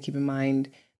something to keep in mind.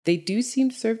 They do seem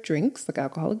to serve drinks, like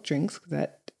alcoholic drinks, because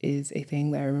that is a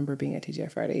thing that I remember being at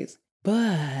TGI Fridays.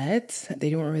 But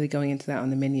they weren't really going into that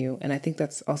on the menu. And I think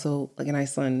that's also, in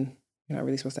Iceland, you're not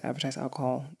really supposed to advertise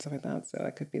alcohol and stuff like that. So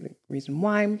that could be the reason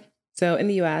why. So in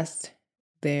the US,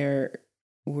 there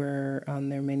were on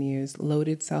their menus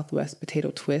loaded Southwest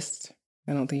potato twist.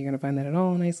 I don't think you're going to find that at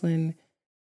all in Iceland.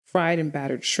 Fried and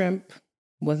battered shrimp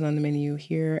wasn't on the menu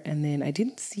here. And then I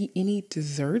didn't see any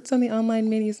desserts on the online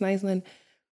menus in Iceland.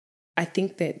 I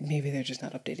think that maybe they're just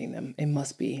not updating them. It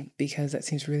must be, because that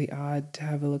seems really odd to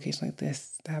have a location like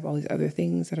this, to have all these other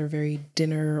things that are very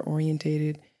dinner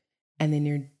orientated, and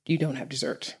then you don't have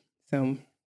dessert. So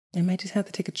I might just have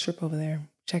to take a trip over there,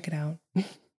 check it out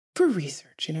for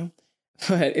research,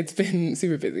 But it's been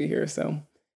super busy here, so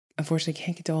unfortunately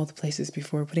can't get to all the places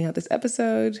before putting out this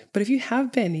episode. But if you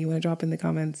have been, you want to drop in the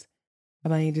comments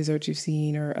about any desserts you've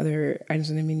seen or other items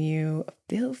on the menu,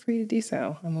 feel free to do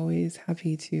so. I'm always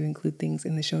happy to include things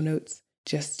in the show notes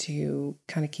just to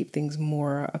kind of keep things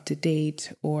more up to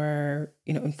date or,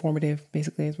 informative,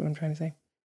 basically, is what I'm trying to say.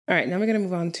 All right, now we're going to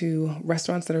move on to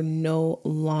restaurants that are no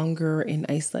longer in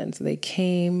Iceland. So they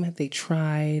came, they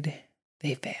tried,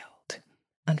 they failed,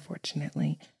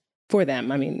 unfortunately. For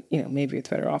them, I mean, maybe it's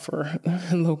better off for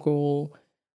local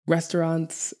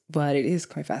restaurants, but it is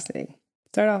quite fascinating.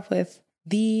 Start off with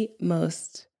the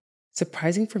most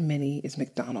surprising for many is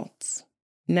McDonald's.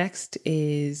 Next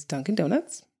is Dunkin'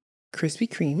 Donuts, Krispy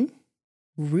Kreme,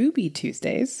 Ruby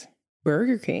Tuesdays,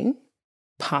 Burger King,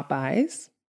 Popeyes,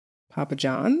 Papa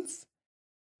John's,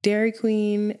 Dairy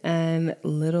Queen, and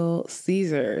Little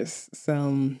Caesars.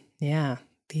 So yeah,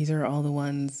 these are all the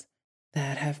ones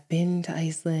that have been to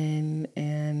Iceland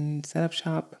and set up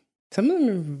shop. Some of them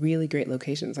are really great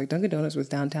locations. Like Dunkin' Donuts was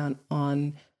downtown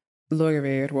on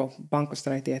Laugavegur, well,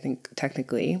 Bankastræti, I think,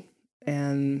 technically.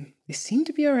 And they seem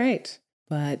to be all right.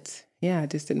 But yeah, it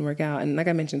just didn't work out. And like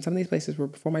I mentioned, some of these places were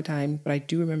before my time, but I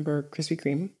do remember Krispy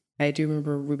Kreme. I do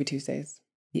remember Ruby Tuesdays.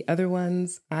 The other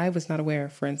ones, I was not aware,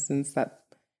 for instance, that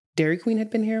Dairy Queen had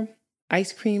been here.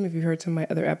 Ice cream, if you heard some of my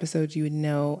other episodes, you would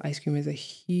know ice cream is a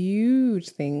huge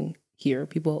thing here.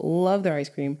 People love their ice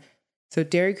cream. So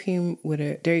Dairy Queen, would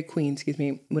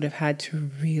have had to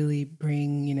really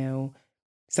bring,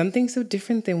 something so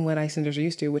different than what Icelanders are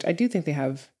used to, which I do think they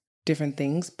have different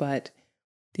things, but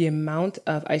the amount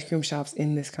of ice cream shops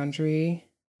in this country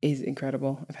is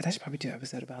incredible. In fact, I should probably do an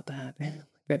episode about that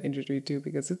industry too,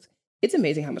 because it's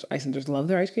amazing how much Icelanders love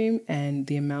their ice cream and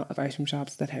the amount of ice cream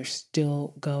shops that are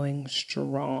still going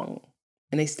strong.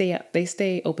 And they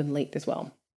stay open late as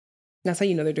well. That's how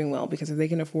you know they're doing well, because if they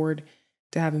can afford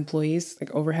to have employees,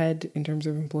 overhead in terms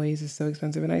of employees is so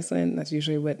expensive in Iceland, that's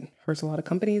usually what hurts a lot of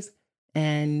companies.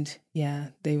 And yeah,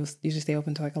 they will usually stay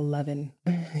open till 11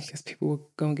 because people will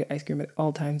go and get ice cream at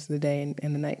all times of the day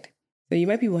and the night. So you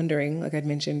might be wondering, like I'd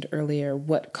mentioned earlier,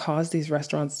 what caused these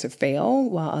restaurants to fail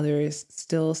while others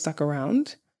still stuck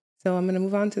around. So I'm going to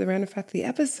move on to the random fact of the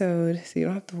episode so you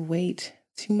don't have to wait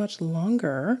too much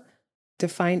longer to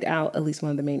find out at least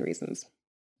one of the main reasons.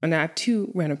 And I have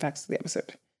two random facts of the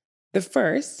episode. The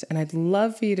first, and I'd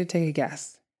love for you to take a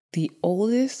guess, the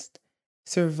oldest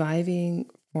surviving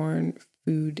foreign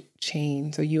food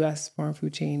chain, so U.S. foreign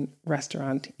food chain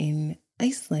restaurant in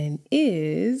Iceland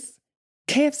is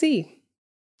KFC.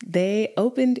 They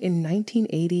opened in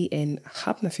 1980 in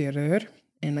Hafnarfjörður,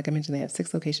 and like I mentioned, they have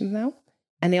 6 locations now.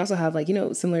 And they also have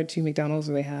similar to McDonald's,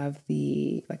 where they have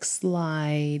the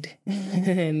slide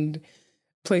and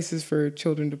places for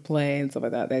children to play and stuff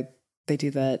like that. They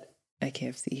do that at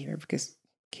KFC here because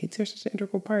kids are such an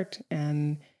integral part,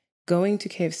 and going to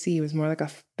KFC was more like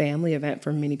a family event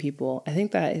for many people. I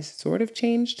think that is sort of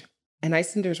changed. And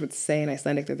Icelanders would say in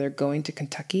Icelandic that they're going to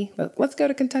Kentucky. Let's go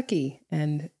to Kentucky.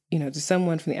 And, to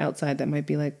someone from the outside that might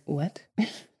be like, what?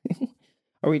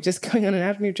 Are we just going on an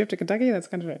afternoon trip to Kentucky? That's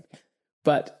kind of right.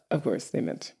 But of course, they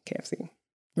meant KFC.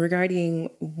 Regarding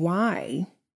why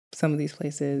some of these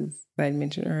places that I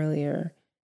mentioned earlier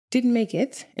didn't make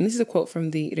it, and this is a quote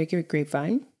from the Reykjavik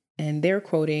Grapevine, and they're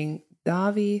quoting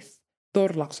Davíð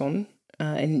Þorláksson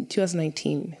in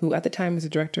 2019, who at the time was the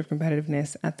director of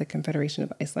competitiveness at the Confederation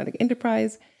of Icelandic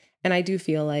Enterprise. And I do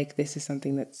feel like this is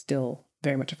something that's still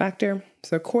very much a factor.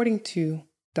 So according to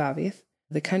Davíð,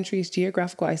 the country's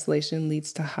geographical isolation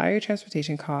leads to higher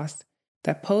transportation costs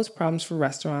that pose problems for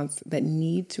restaurants that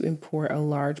need to import a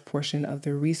large portion of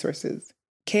their resources.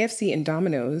 KFC and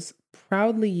Domino's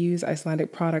proudly use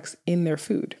Icelandic products in their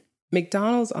food.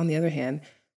 McDonald's, on the other hand,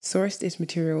 sourced its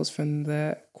materials from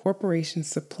the corporation's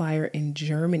supplier in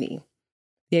Germany.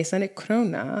 The Icelandic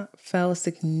krona fell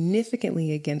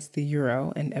significantly against the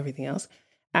euro and everything else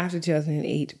after the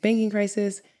 2008 banking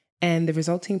crisis, and the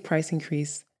resulting price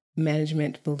increase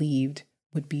management believed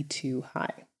would be too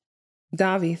high.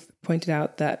 Davíð pointed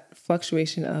out that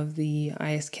fluctuation of the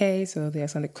ISK, so the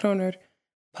Icelandic kronur,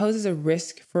 poses a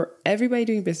risk for everybody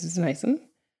doing business in Iceland.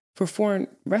 For foreign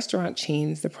restaurant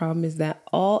chains, the problem is that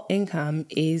all income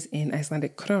is in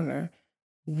Icelandic kronur,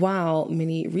 while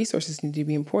many resources need to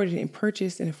be imported and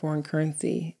purchased in a foreign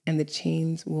currency, and the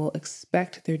chains will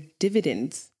expect their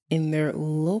dividends in their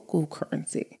local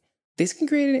currency. This can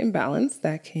create an imbalance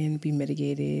that can be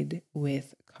mitigated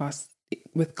with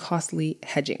costly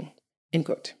hedging, end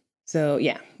quote. So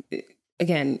yeah,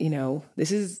 again,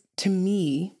 this is, to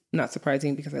me, not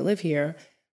surprising because I live here,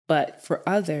 but for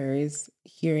others,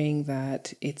 hearing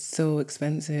that it's so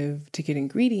expensive to get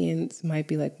ingredients might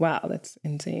be like, wow, that's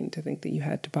insane to think that you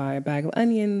had to buy a bag of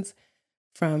onions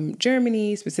from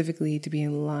Germany specifically to be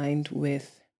in line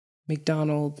with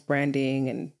McDonald's branding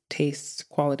and taste,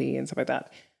 quality, and stuff like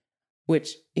that,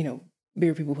 which,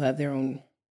 there are people who have their own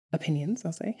opinions,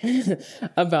 I'll say,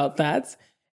 about that.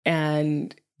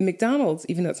 And McDonald's,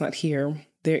 even though it's not here,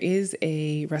 there is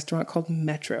a restaurant called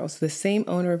Metro. So the same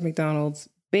owner of McDonald's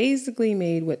basically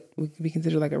made what would be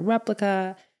considered like a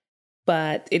replica,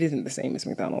 but it isn't the same as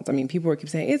McDonald's. I mean, people keep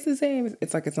saying it's the same.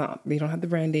 It's like, it's not. They don't have the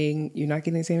branding. You're not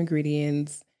getting the same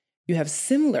ingredients. You have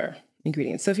similar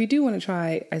ingredients. So if you do want to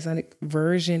try Icelandic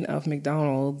version of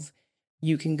McDonald's,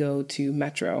 you can go to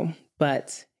Metro,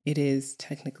 but it is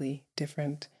technically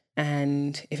different.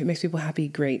 And if it makes people happy,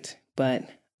 great. But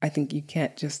I think you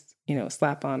can't just,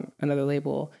 slap on another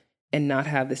label and not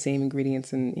have the same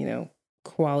ingredients and,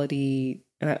 quality.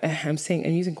 And I'm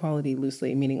using quality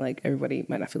loosely, meaning like everybody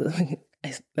might not feel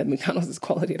that McDonald's is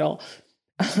quality at all.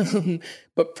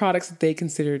 But products that they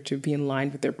consider to be in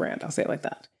line with their brand, I'll say it like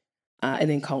that. And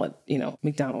then call it,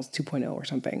 McDonald's 2.0 or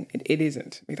something. It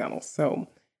isn't McDonald's. So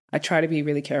I try to be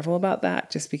really careful about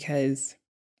that just because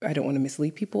I don't want to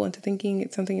mislead people into thinking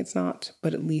it's something it's not,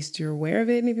 but at least you're aware of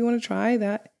it. And if you want to try,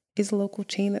 that is a local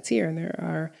chain that's here. And there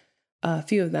are a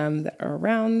few of them that are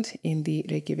around in the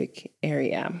Reykjavik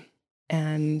area.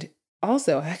 And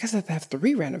also, I guess I have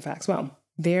 3 random facts. Well,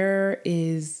 there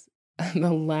is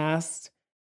the last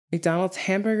McDonald's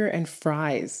hamburger and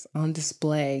fries on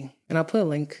display. And I'll put a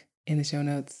link in the show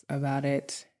notes about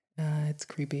it. It's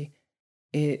creepy.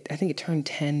 I think it turned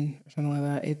 10 or something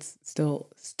like that. It's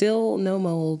still no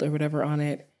mold or whatever on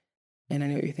it. And I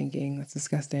know what you're thinking. That's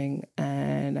disgusting.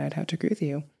 And I'd have to agree with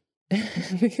you.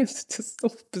 It's just so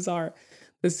bizarre.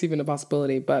 This is even a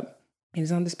possibility, but it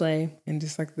is on display in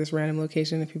just like this random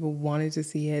location if people wanted to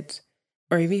see it.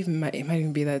 Or it might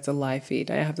even be that it's a live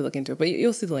feed. I have to look into it, but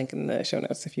you'll see the link in the show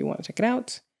notes if you want to check it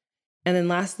out. And then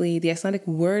lastly, the Icelandic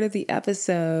word of the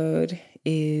episode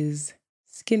is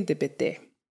skyndibiti.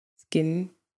 Skyndibiti.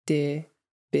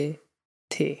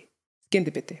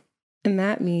 Skyndibiti. And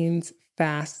that means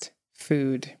fast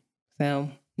food. So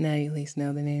now you at least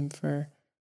know the name for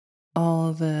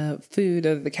all the food,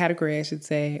 or the category, I should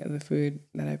say, of the food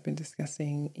that I've been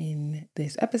discussing in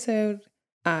this episode.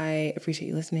 I appreciate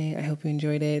you listening. I hope you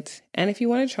enjoyed it. And if you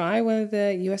want to try one of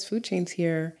the US food chains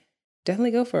here,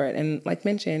 definitely go for it. And like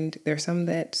mentioned, there are some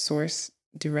that source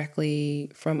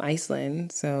directly from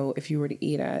Iceland. So if you were to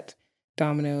eat at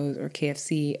Domino's or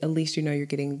KFC, at least you know you're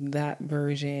getting that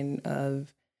version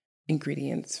of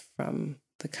ingredients from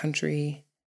the country.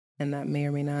 And that may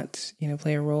or may not,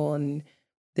 play a role in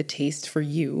the taste for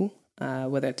you,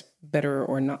 whether it's better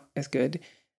or not as good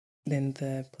than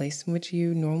the place in which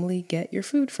you normally get your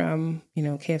food from,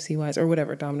 KFC wise or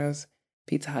whatever, Domino's,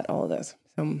 Pizza Hut, all of those.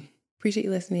 So appreciate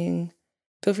you listening.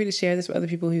 Feel free to share this with other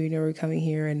people who you know are coming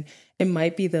here. And it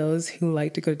might be those who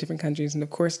like to go to different countries and of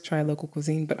course try local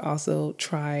cuisine, but also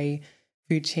try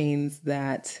food chains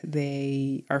that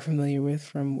they are familiar with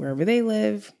from wherever they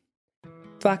live.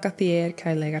 Þakka þér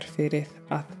kærlega fyrir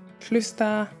að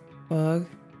hlusta og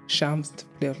sjáumst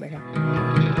fljótlega.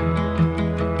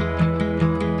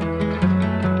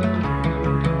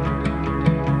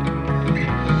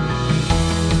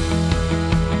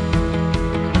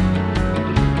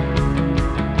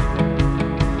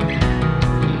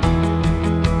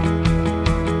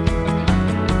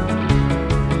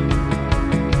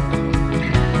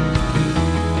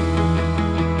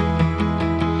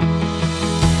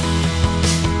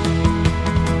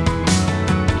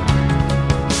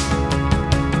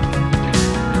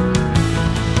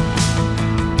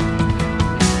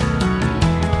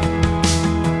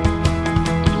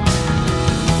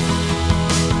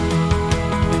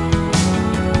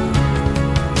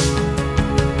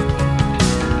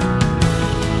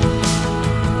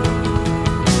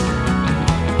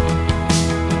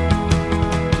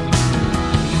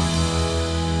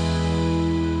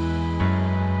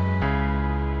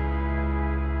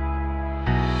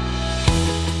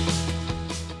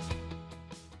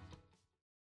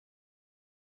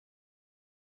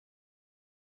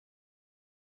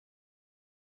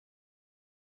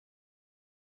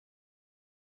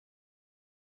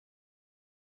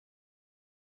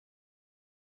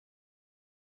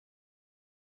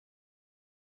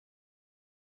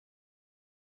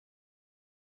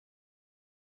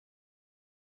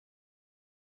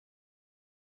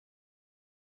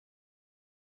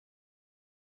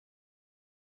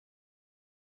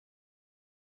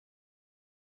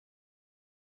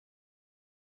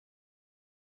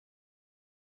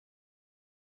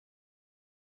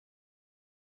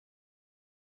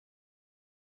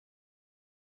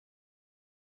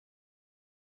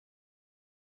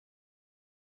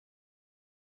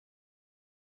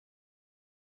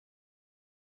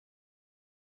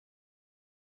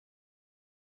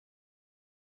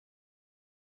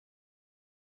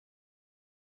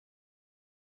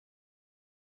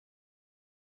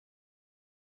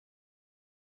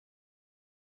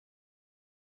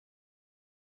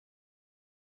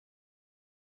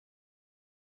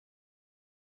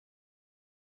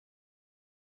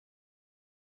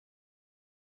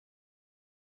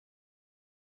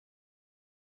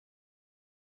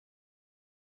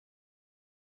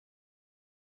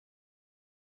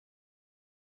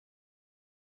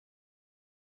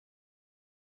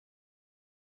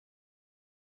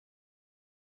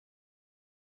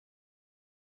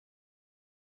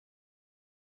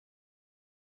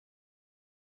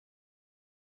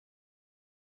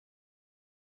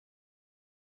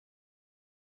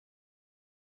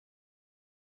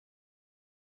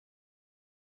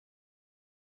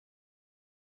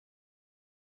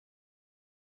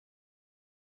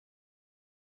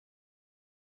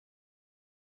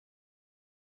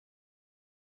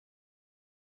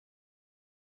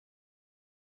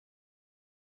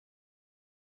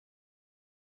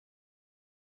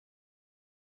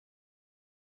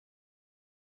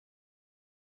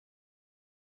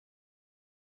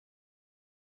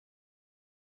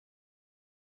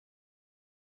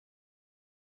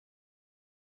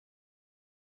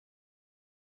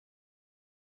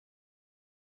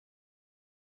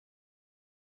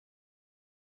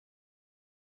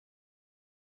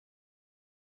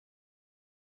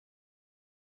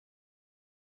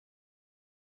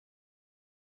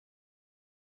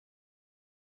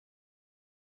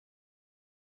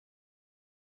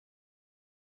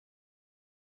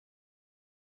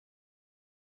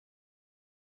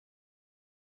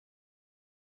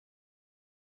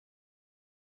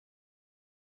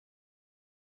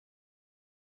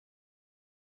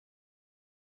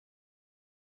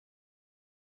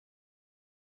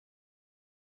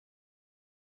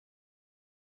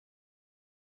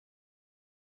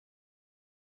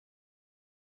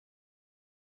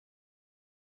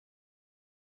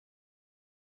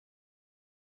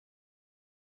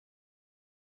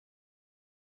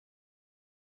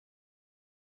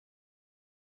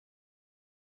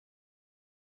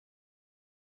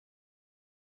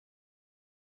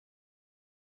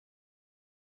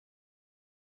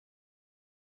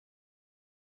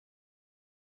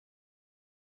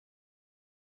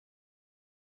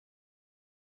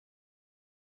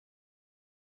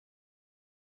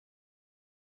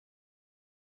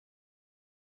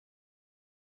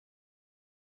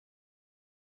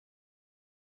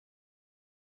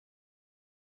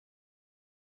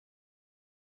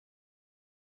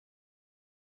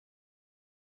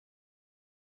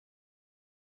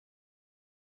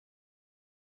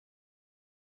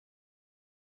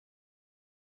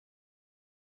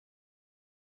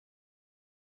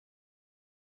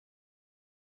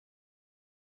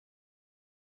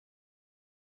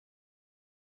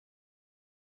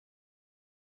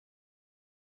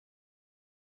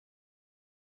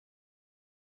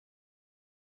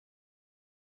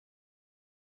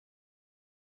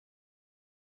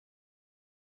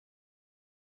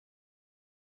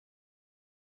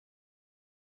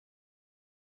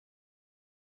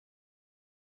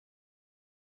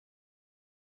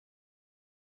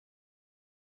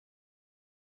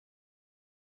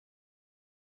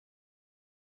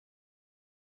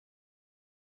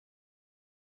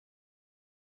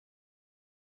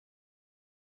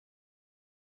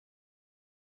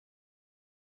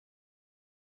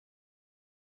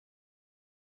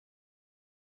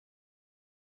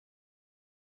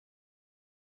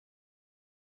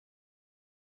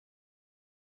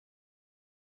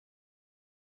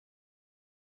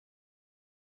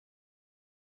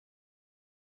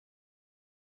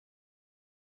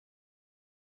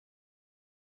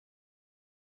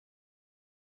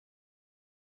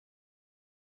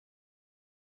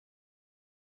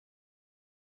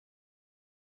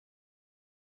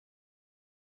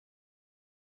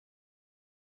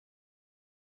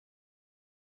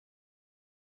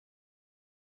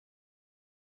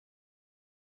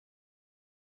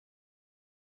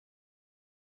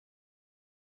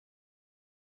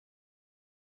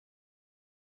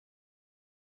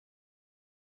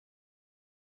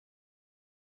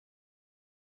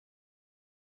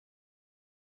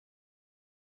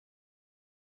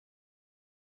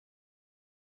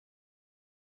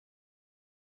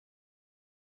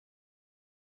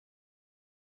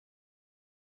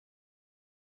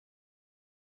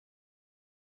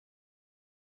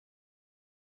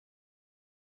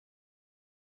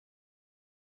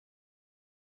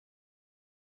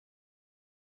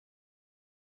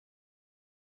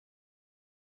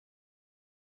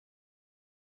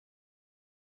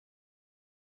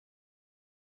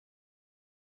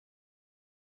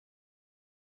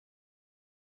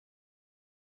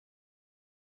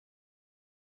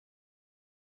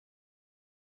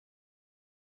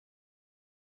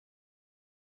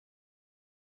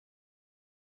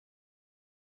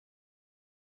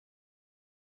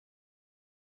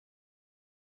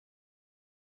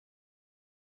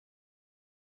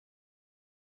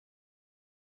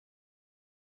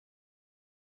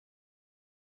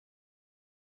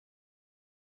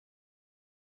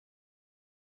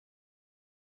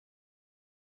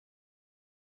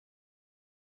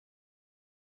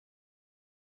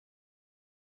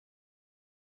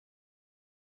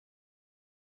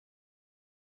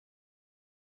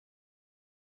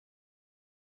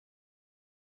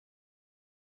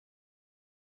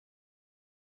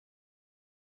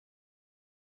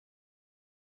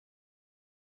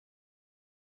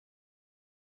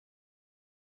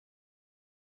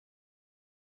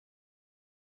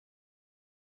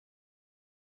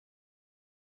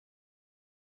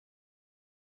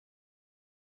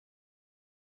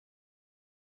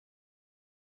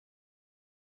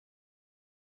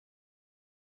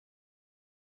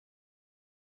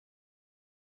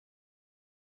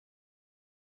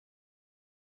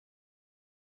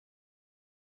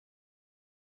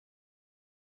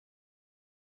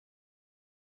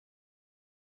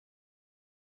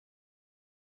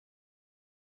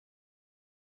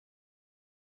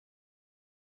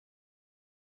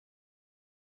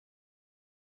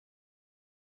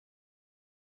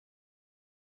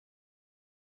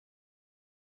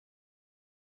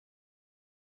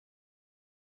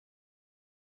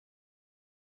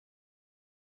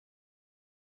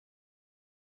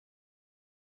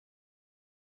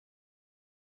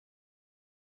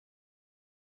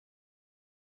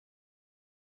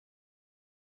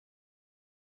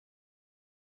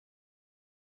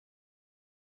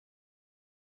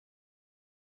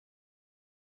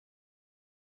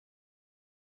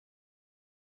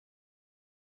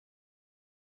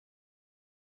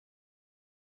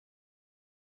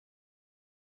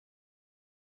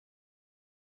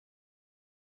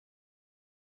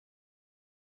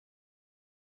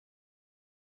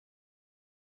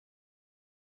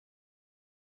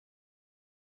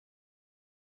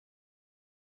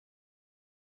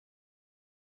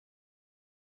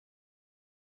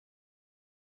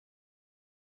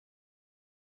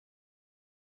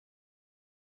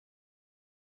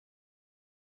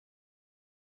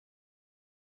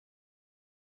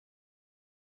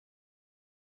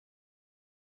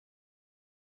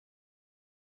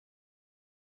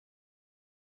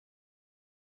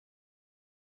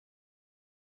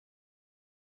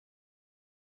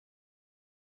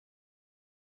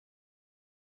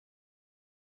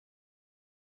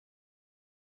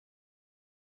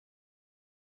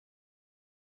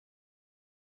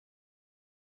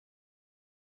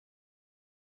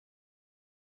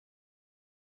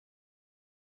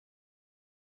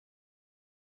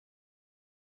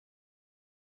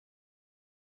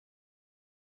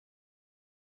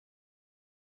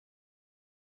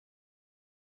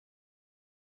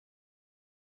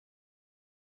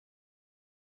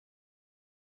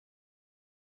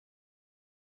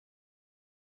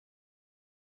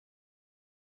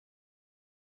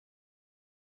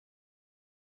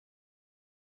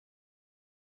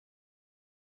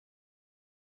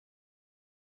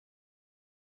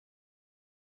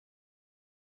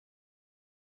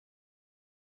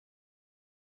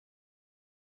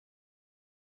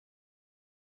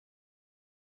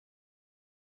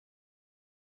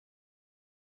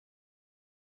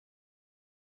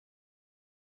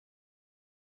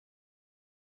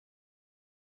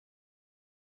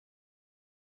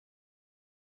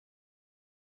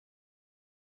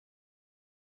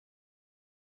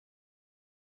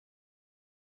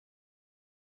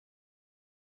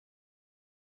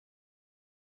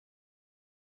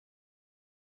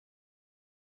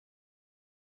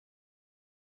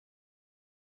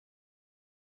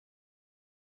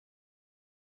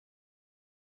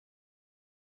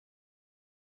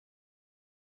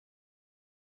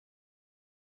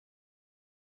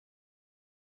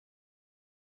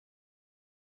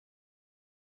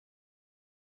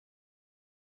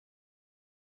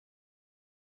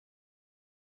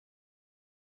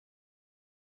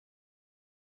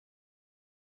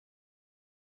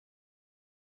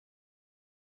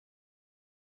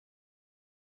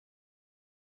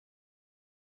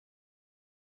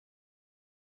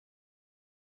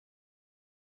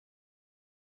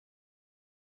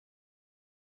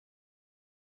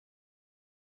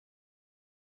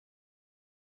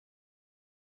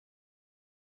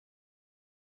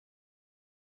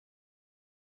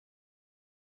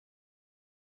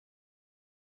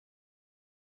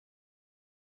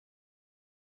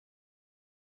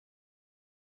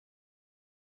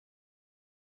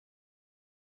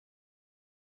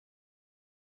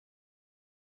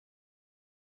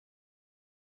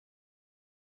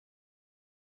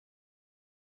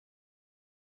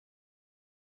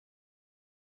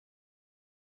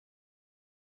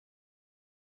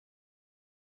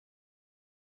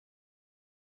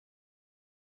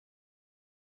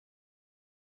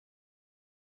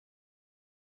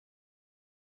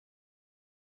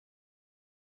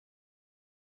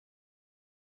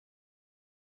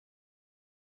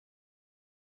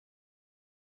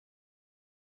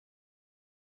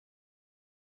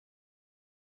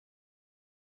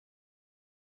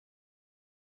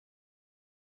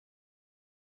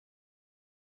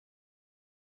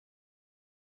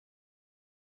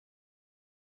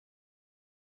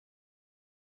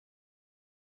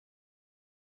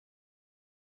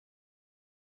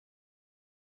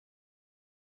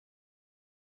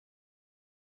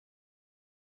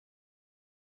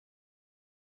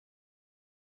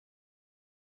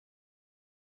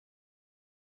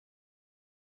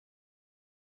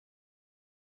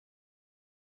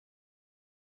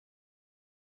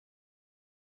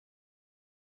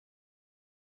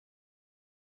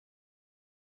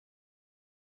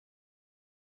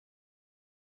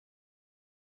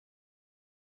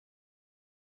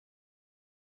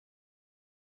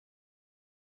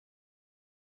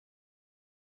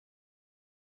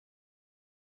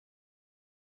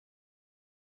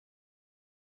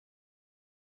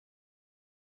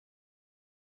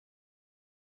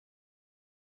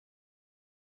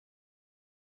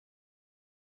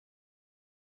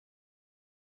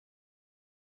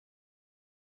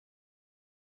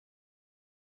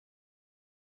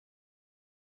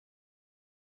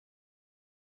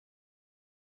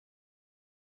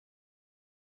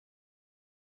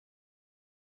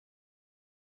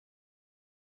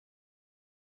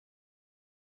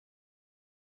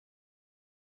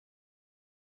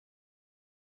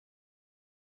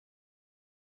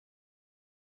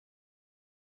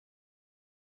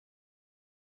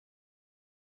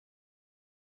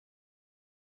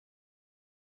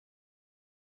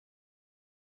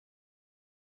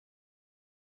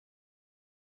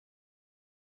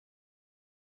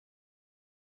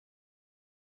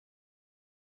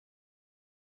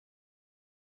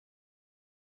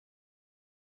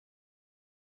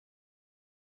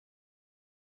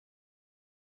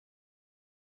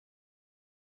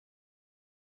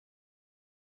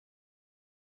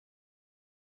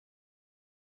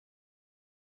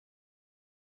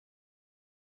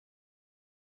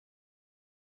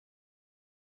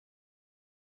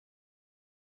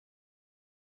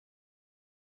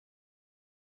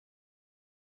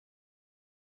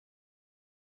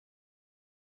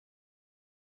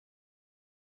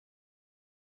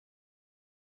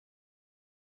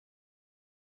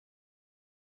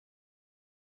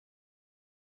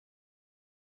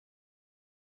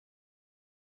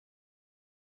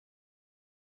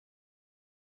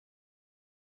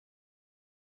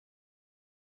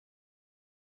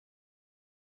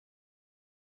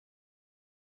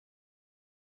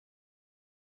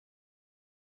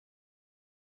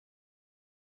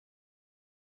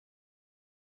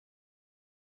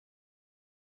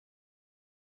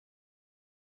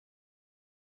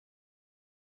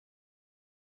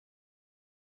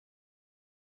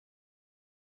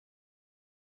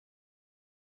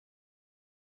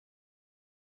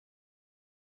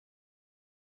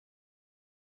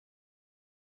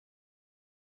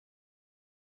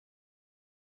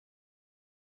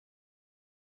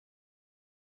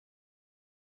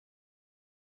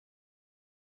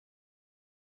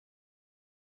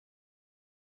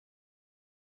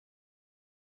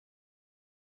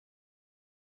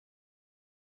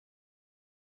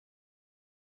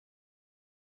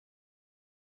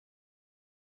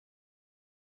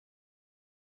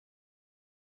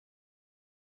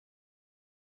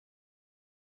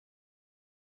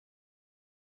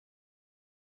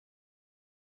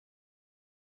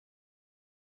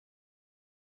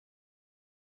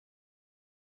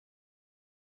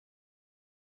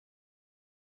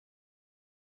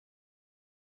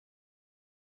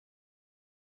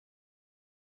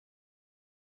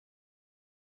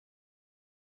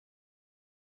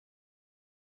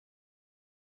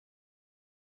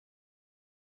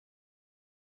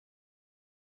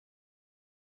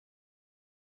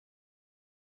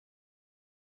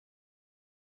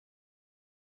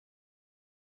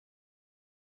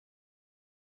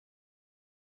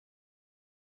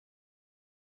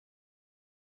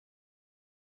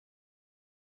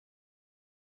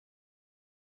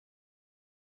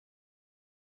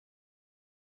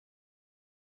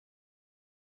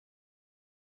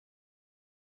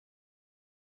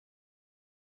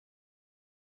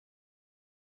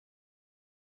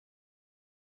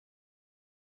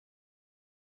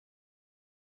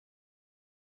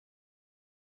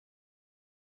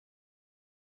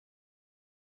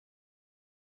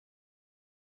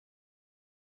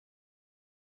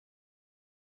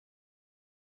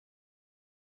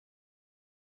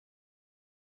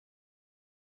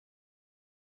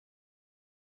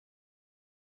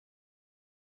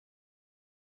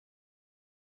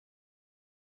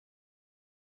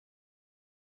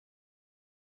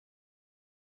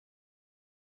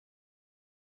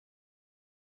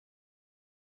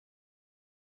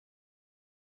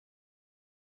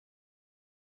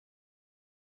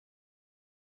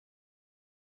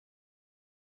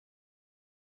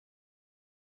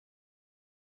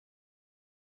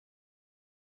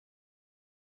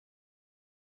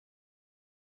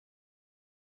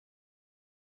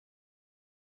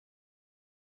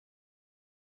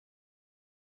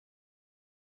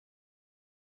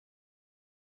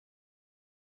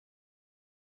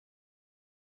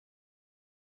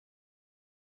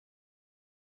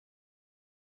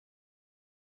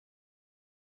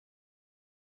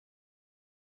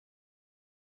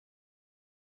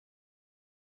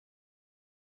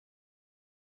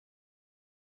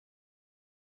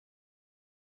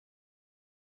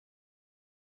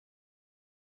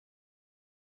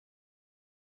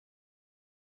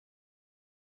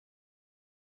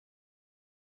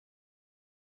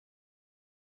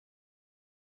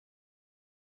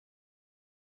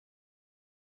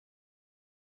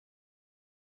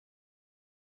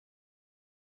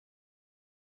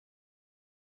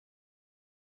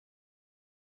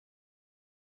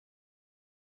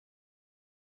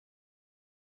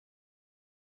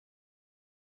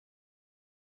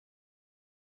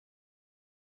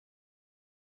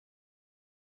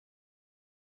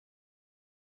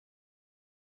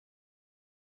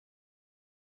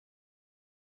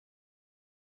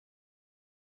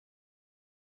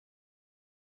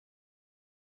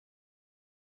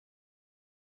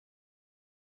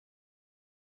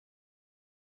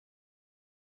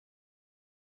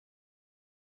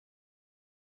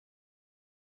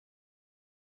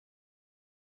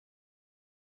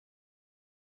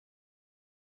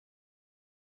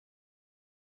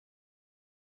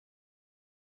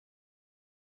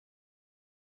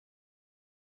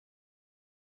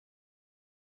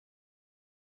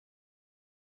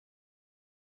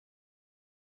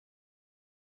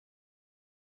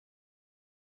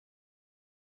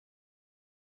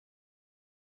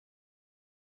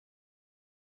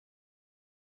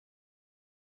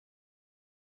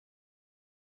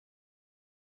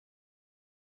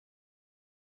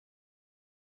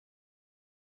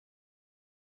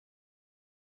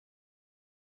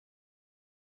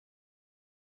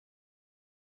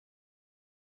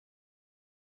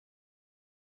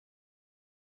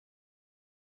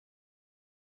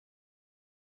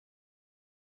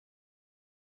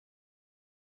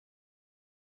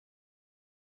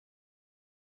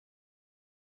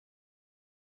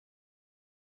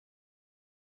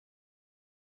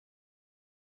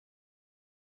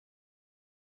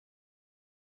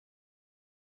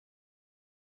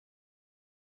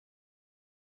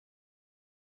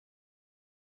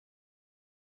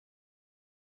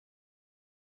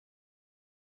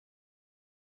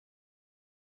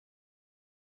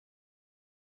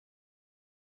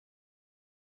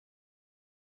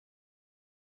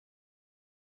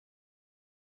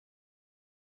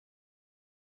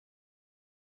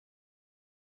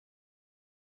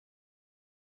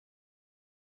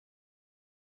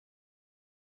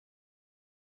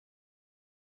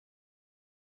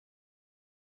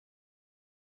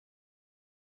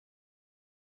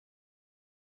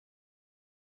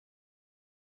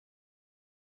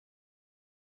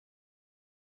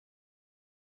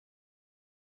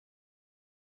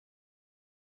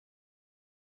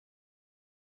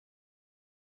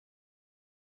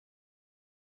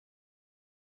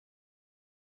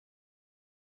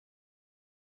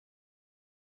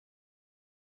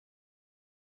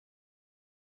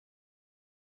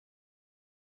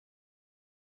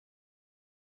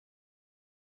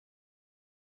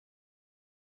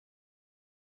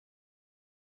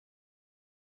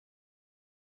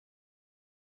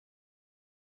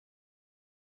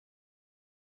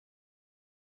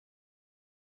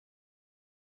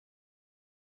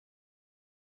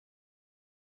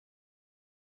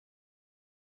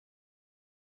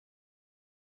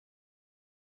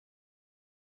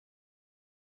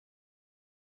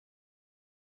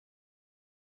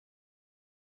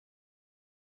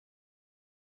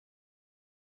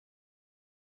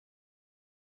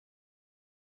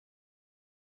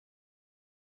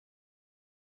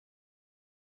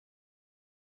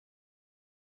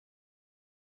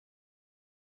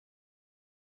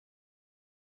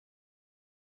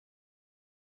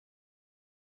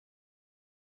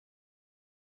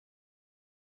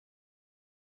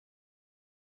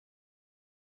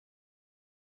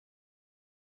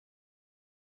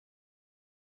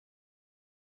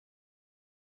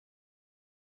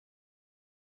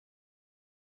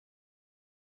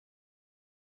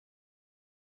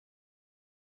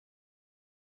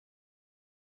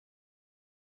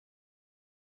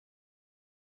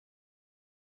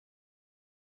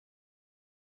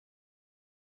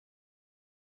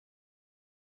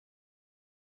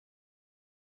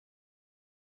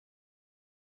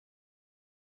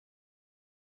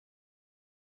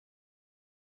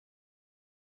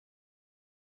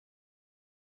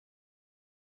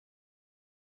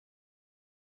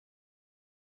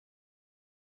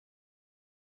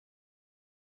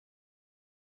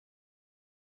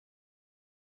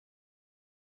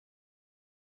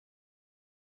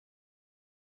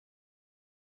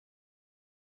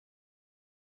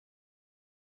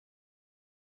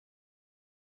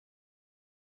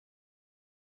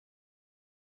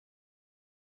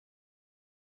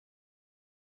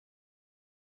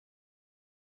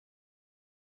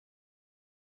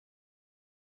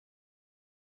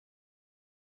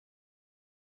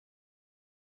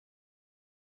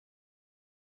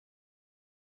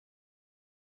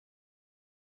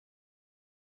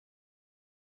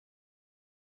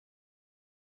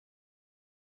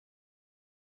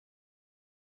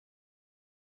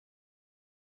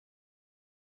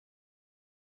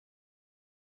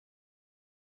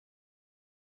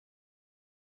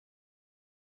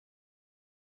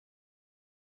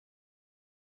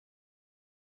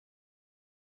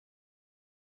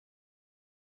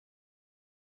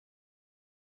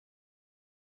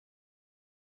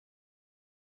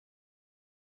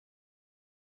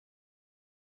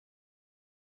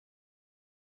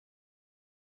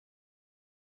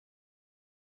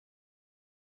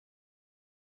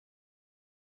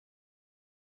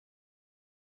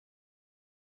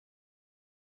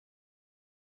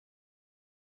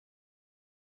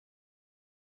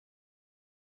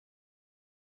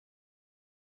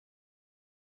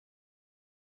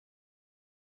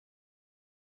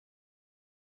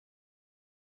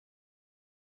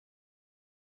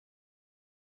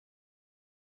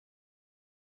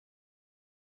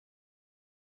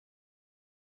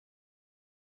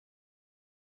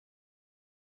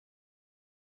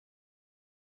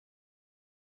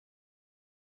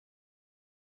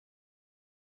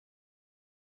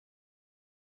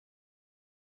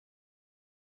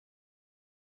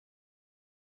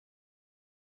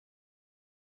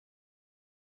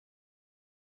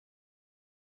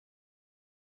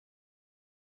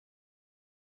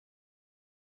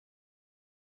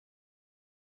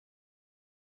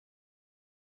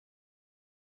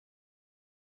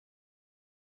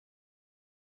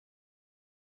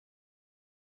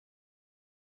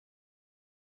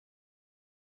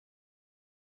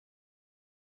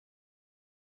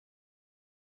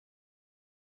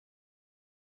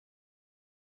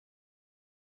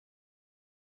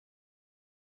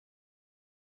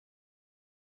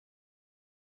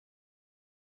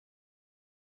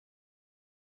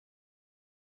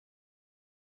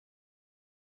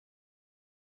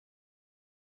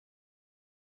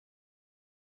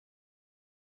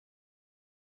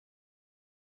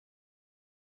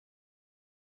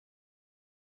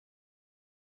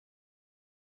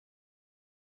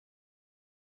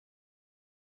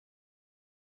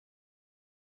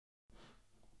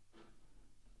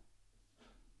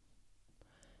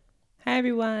 Hi,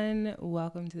 everyone.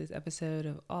 Welcome to this episode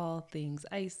of All Things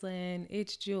Iceland.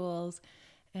 It's Jules.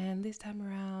 And this time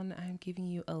around, I'm giving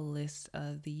you a list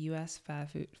of the U.S.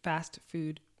 fast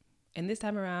food. And this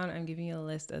time around, I'm giving you a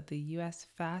list of the U.S.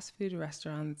 fast food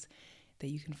restaurants that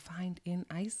you can find in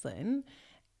Iceland,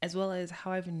 as well as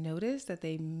how I've noticed that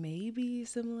they may be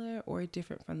similar or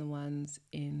different from the ones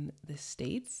in the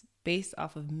States based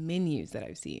off of menus that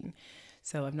I've seen.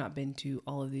 So I've not been to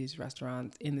all of these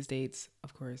restaurants in the States.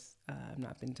 Of course, I've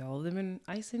not been to all of them in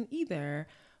Iceland either,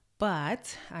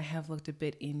 but I have looked a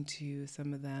bit into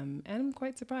some of them and I'm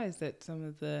quite surprised at some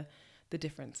of the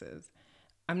differences.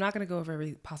 I'm not going to go over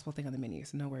every possible thing on the menu,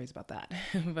 so no worries about that.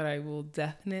 But I will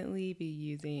definitely be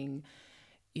using,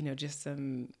 just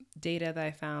some data that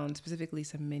I found, specifically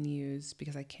some menus,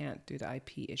 because I can't, through the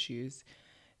IP issues,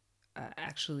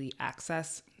 actually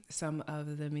access some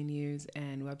of the menus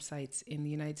and websites in the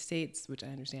United States, which I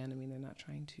understand. I mean, they're not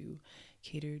trying to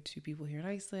cater to people here in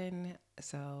Iceland.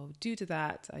 So due to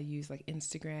that, I use like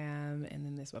Instagram and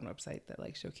then this one website that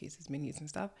like showcases menus and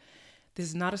stuff. This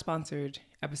is not a sponsored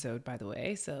episode, by the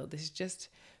way. So this is just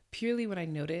purely what I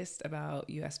noticed about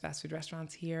US fast food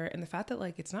restaurants here and the fact that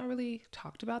like it's not really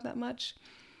talked about that much.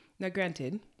 Now,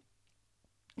 granted,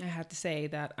 I have to say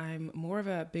that I'm more of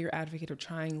a bigger advocate of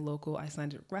trying local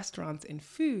Icelandic restaurants and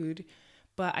food,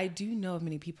 but I do know of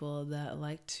many people that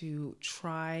like to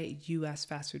try US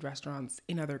fast food restaurants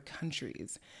in other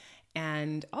countries.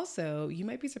 And also, you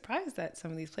might be surprised that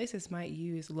some of these places might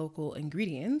use local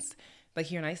ingredients. Like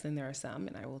here in Iceland, there are some,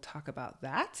 and I will talk about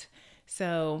that.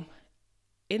 So,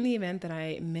 in the event that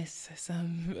I miss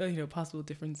some, possible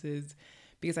differences,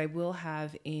 because I will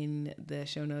have in the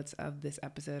show notes of this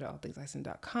episode,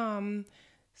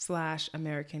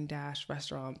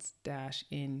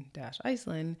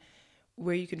 allthingsiceland.com/American-restaurants-in-Iceland,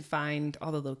 where you can find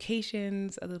all the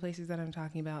locations of the places that I'm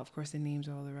talking about. Of course, the names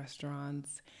of all the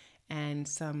restaurants and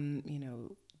some,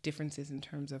 differences in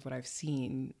terms of what I've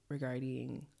seen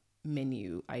regarding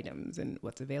menu items and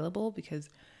what's available, because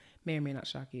may or may not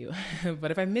shock you. But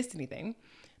if I missed anything,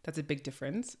 that's a big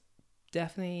difference.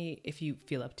 Definitely, if you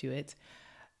feel up to it,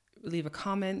 leave a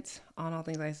comment on All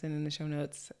Things Iceland in the show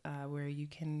notes where you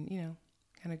can,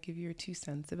 kind of give your 2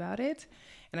 cents about it.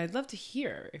 And I'd love to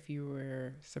hear if you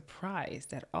were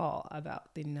surprised at all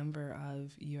about the number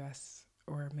of US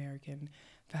or American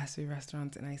fast food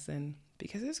restaurants in Iceland,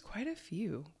 because there's quite a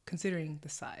few considering the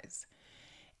size.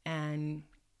 And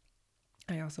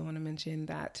I also want to mention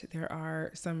that there are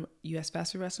some US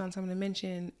fast food restaurants I'm going to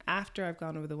mention after I've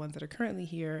gone over the ones that are currently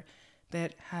here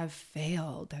that have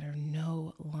failed, that are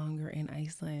no longer in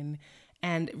Iceland.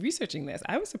 And researching this,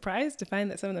 I was surprised to find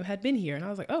that some of them had been here. And I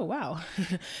was like, oh, wow,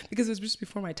 because it was just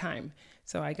before my time.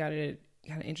 So I got a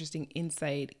kind of interesting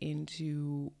insight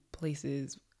into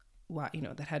places,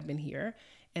 that had been here.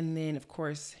 And then, of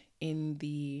course, in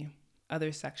the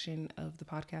other section of the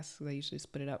podcast, so I usually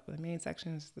split it up. The main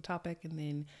section is the topic, and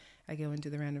then I go into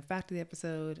the random fact of the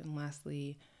episode, and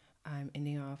lastly, I'm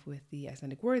ending off with the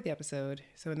Icelandic word of the episode.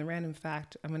 So in the random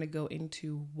fact, I'm going to go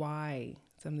into why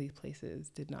some of these places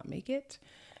did not make it,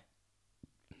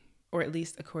 or at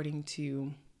least according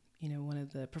to, one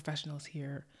of the professionals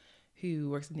here who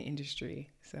works in the industry.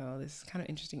 So this is kind of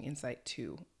interesting insight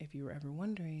too, if you were ever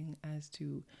wondering as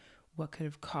to what could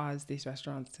have caused these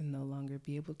restaurants to no longer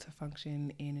be able to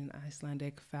function in an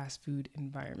Icelandic fast food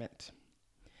environment.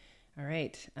 All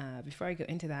right, before I go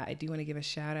into that, I do want to give a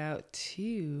shout out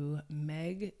to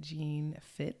Meg Jean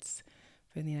Fitz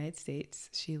from the United States.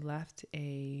 She left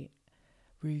a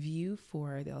review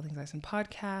for the All Things Iceland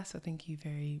podcast, so thank you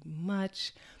very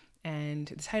much. And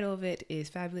the title of it is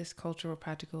Fabulous Cultural,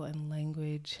 Practical, and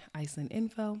Language Iceland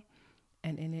Info.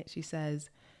 And in it, she says,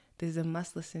 "This is a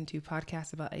must-listen to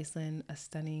podcast about Iceland, a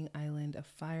stunning island of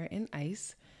fire and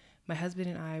ice. My husband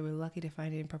and I were lucky to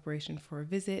find it in preparation for a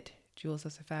visit. Jules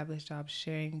does a fabulous job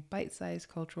sharing bite-sized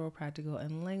cultural, practical,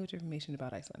 and language information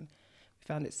about Iceland. We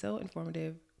found it so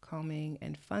informative, calming,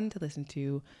 and fun to listen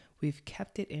to. We've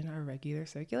kept it in our regular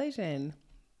circulation."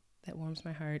 That warms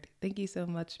my heart. Thank you so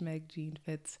much, Meg Jean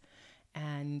Fitz.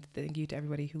 And thank you to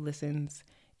everybody who listens.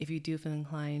 If you do feel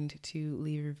inclined to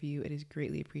leave a review, it is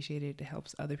greatly appreciated. It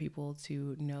helps other people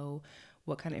to know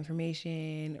what kind of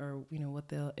information or, what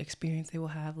the experience they will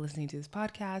have listening to this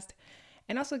podcast.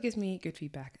 And also gives me good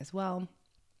feedback as well.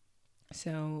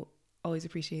 So always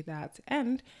appreciate that.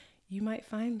 And you might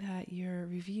find that your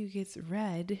review gets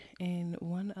read in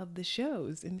one of the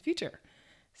shows in the future.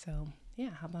 So yeah,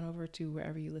 hop on over to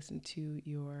wherever you listen to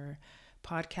your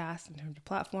podcast in terms of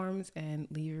platforms and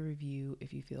leave a review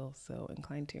if you feel so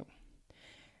inclined to.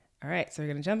 All right, so we're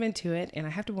going to jump into it. And I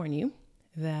have to warn you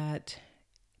that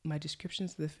my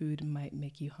descriptions of the food might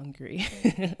make you hungry.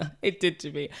 It did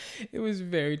to me. It was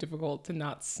very difficult to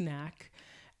not snack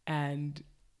and,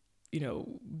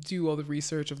 do all the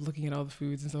research of looking at all the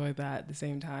foods and stuff like that at the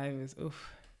same time.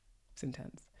 It's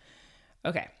intense.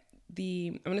 Okay.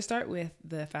 I'm going to start with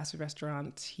the fast food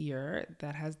restaurant here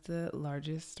that has the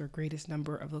largest or greatest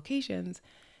number of locations,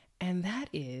 and that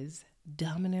is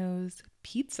Domino's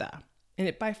Pizza. And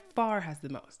it by far has the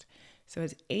most. So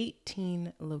it's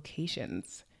 18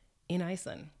 locations in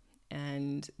Iceland.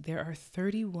 And there are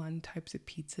 31 types of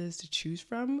pizzas to choose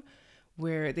from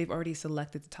where they've already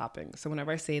selected the toppings. So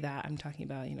whenever I say that, I'm talking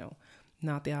about,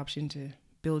 not the option to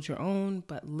build your own,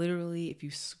 but literally if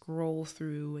you scroll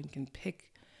through and can pick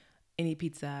any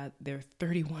pizza, there are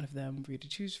 31 of them for you to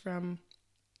choose from.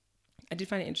 I did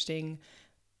find it interesting,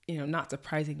 not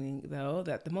surprisingly though,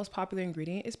 that the most popular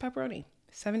ingredient is pepperoni.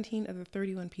 17 of the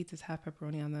 31 pizzas have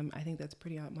pepperoni on them. I think that's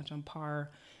pretty much on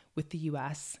par with the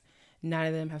US. 9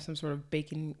 of them have some sort of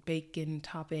bacon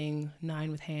topping,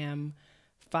 9 with ham.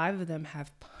 5 of them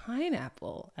have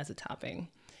pineapple as a topping.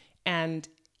 And,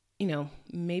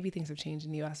 maybe things have changed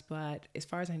in the US, but as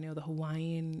far as I know, the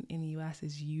Hawaiian in the US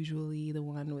is usually the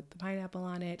one with the pineapple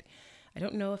on it. I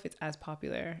don't know if it's as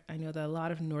popular. I know that a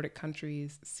lot of Nordic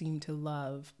countries seem to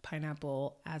love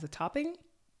pineapple as a topping.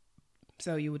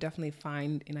 So you will definitely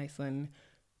find in Iceland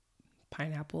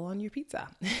pineapple on your pizza.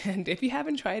 And if you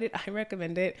haven't tried it, I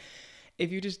recommend it.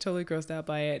 If you're just totally grossed out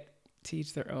by it, to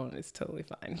each their own, it's totally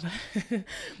fine.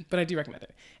 But I do recommend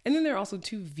it. And then there are also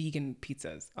 2 vegan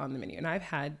pizzas on the menu. And I've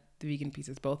had the vegan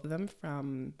pizzas, both of them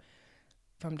from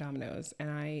Domino's.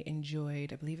 And I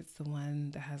enjoyed, I believe it's the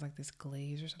one that has like this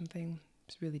glaze or something.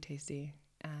 It's really tasty.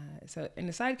 So in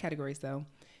the side categories though,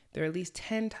 there are at least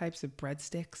 10 types of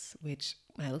breadsticks, which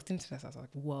when I looked into this, I was like,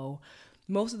 whoa.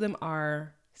 Most of them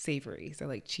are savory. So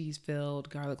like cheese filled,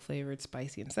 garlic flavored,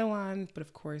 spicy, and so on. But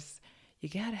of course, you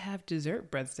gotta have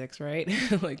dessert breadsticks, right?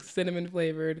 Like cinnamon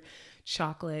flavored,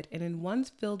 chocolate, and then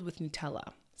one's filled with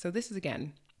Nutella. So this is,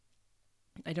 again,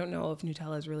 I don't know if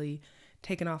Nutella is really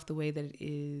taken off the way that it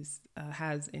is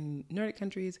has in Nordic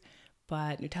countries,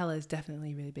 but Nutella is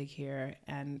definitely really big here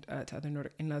and to other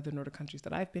Nordic countries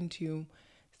that I've been to.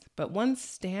 But one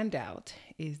standout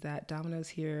is that Domino's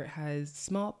here has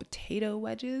small potato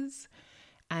wedges,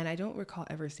 and I don't recall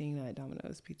ever seeing that at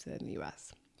Domino's Pizza in the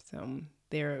US. So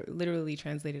they're literally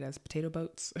translated as potato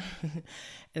boats. And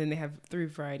then they have 3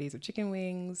 varieties of chicken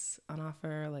wings on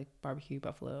offer, like barbecue,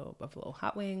 buffalo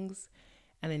hot wings.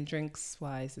 And then drinks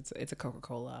wise, it's a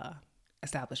Coca-Cola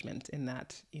establishment in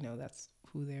that, that's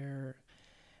who their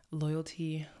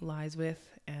loyalty lies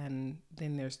with. And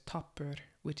then there's Toppur,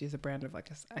 which is a brand of like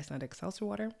Icelandic seltzer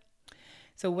water.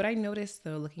 So what I noticed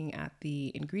though, looking at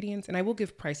the ingredients, and I will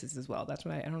give prices as well. That's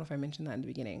what I don't know if I mentioned that in the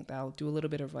beginning. I'll do a little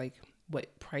bit of like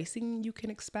what pricing you can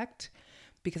expect,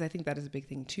 because I think that is a big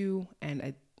thing too. And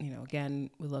I, again,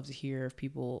 would love to hear if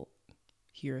people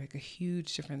hear like a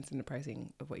huge difference in the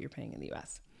pricing of what you're paying in the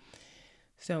US.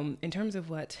 So in terms of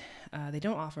what they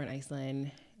don't offer in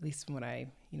Iceland, at least from what I,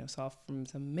 saw from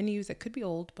some menus that could be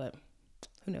old, but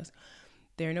who knows?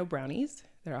 There are no brownies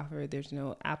that are offered. There's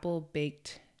no apple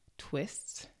baked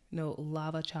twists, no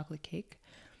lava chocolate cake,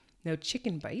 no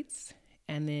chicken bites,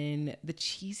 and then the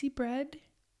cheesy bread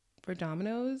for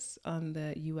Domino's on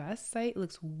the US site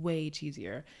looks way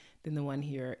cheesier than the one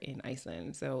here in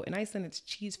Iceland. So in Iceland, it's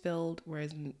cheese filled,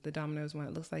 whereas in the Domino's one,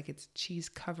 it looks like it's cheese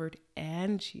covered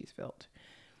and cheese filled,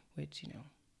 which,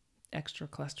 extra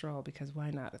cholesterol, because why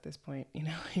not at this point?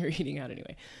 You're eating out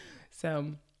anyway.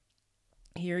 So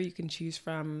here you can choose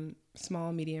from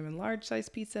small, medium, and large size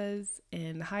pizzas,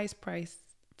 and the highest price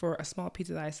for a small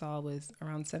pizza that I saw was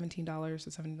around $17 to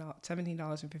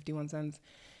 $17.51.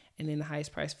 And then the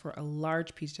highest price for a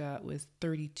large pizza was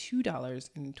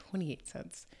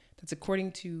 $32.28. That's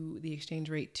according to the exchange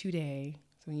rate today.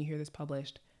 So when you hear this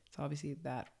published, so obviously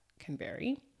that can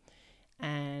vary.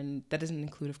 And that doesn't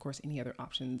include, of course, any other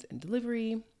options in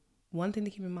delivery. One thing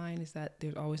to keep in mind is that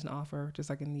there's always an offer, just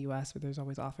like in the US, where there's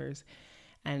always offers.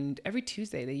 And every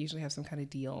Tuesday, they usually have some kind of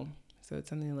deal. So it's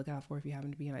something to look out for if you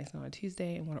happen to be in Iceland on a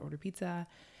Tuesday and want to order pizza.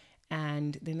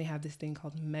 And then they have this thing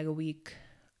called Mega Week.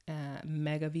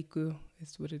 Megaviku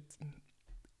is what it's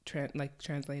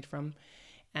translated from.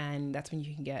 And that's when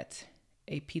you can get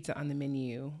a pizza on the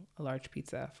menu, a large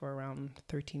pizza, for around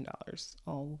 $13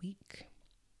 all week.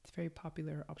 It's a very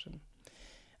popular option.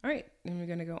 All right, then we're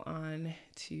going to go on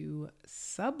to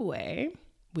Subway,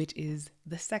 which is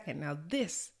the second. Now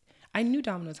this, I knew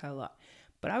Domino's had a lot,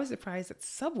 but I was surprised that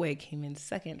Subway came in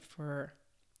second for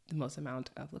the most amount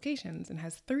of locations and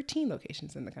has 13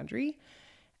 locations in the country.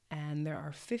 And there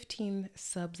are 15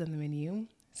 subs on the menu.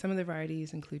 Some of the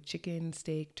varieties include chicken,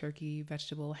 steak, turkey,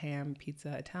 vegetable, ham,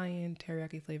 pizza, Italian,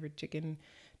 teriyaki flavored chicken,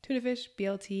 tuna fish,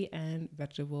 BLT, and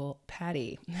vegetable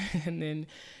patty. And then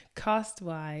cost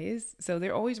wise, so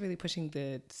they're always really pushing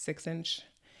the 6-inch.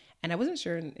 And I wasn't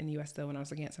sure in the US though, when I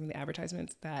was looking at some of the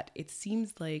advertisements, that it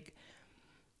seems like,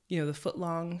 the foot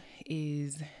long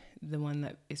is the one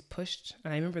that is pushed.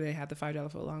 And I remember they had the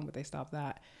 $5 foot long, but they stopped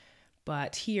that.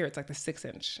 But here it's like the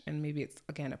 6-inch, and maybe it's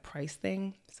again a price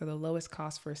thing. So the lowest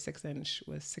cost for a 6-inch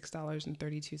was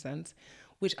 $6.32,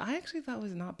 which I actually thought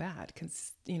was not bad,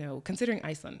 considering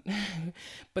Iceland.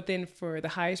 But then for the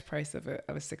highest price of a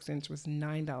 6-inch was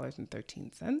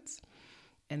 $9.13,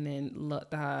 and then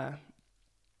the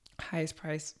highest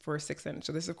price for a 6-inch.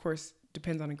 So this of course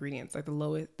depends on ingredients. Like the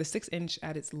 6-inch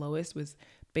at its lowest was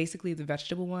basically the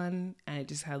vegetable one, and it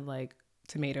just had like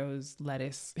tomatoes,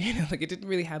 lettuce, like it didn't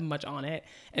really have much on it,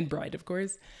 and bread, of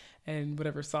course, and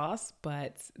whatever sauce.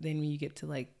 But then when you get to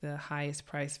like the highest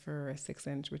price for a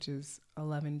 6-inch, which is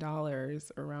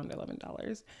 $11, around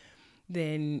 $11,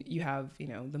 then you have,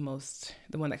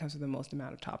 the one that comes with the most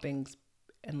amount of toppings,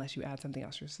 unless you add something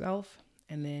else yourself.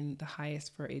 And then the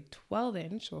highest for a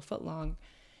 12-inch or foot long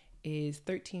is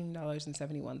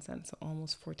 $13.71, so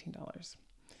almost $14.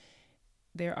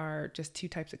 There are just 2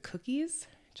 types of cookies: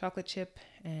 chocolate chip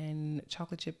and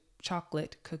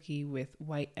chocolate cookie with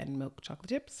white and milk chocolate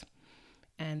chips,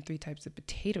 and 3 types of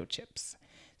potato chips.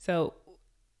 So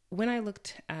when I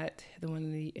looked at the one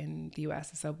in the US,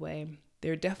 the Subway,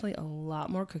 there are definitely a lot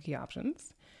more cookie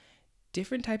options,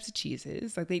 different types of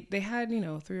cheeses. Like they had,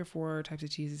 3 or 4 types of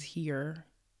cheeses here,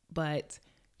 but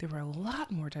there were a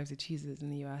lot more types of cheeses in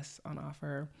the US on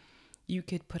offer. You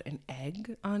could put an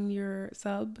egg on your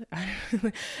sub.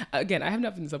 Again, I have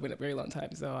not been to Subway in a very long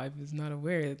time, so I was not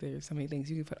aware that there's so many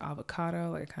things. You could put avocado,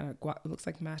 like it looks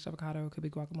like mashed avocado, it could be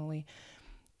guacamole.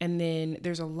 And then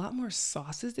there's a lot more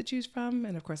sauces to choose from.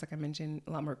 And of course, like I mentioned,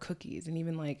 a lot more cookies and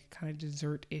even like kind of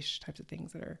dessert-ish types of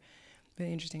things that are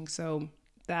really interesting. So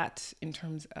that, in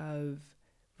terms of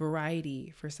variety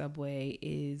for Subway,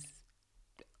 is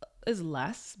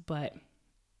less, but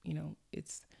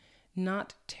it's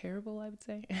not terrible, I would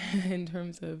say, in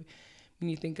terms of when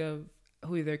you think of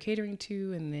who they're catering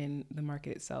to, and then the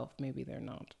market itself, maybe they're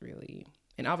not really.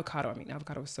 And avocado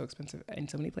was so expensive in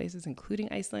so many places, including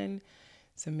Iceland.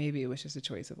 So maybe it was just a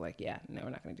choice of like, yeah, no, we're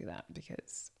not going to do that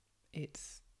because it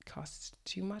costs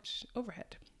too much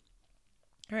overhead.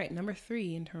 All right, number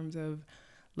 3 in terms of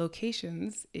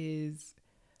locations is,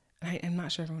 I'm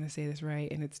not sure if I want to say this right,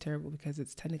 and it's terrible because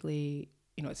it's technically,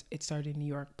 it started in New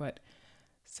York, but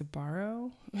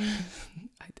Sbarro,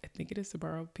 I think it is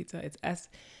Sbarro Pizza. It's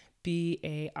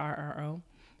Sbarro.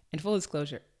 And full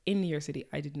disclosure, in New York City,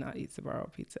 I did not eat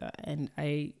Sbarro Pizza, and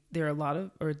there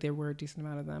were a decent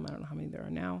amount of them. I don't know how many there are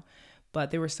now,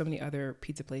 but there were so many other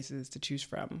pizza places to choose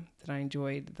from that I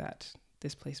enjoyed, that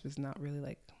this place was not really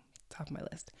like top of my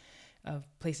list of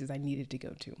places I needed to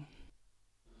go to.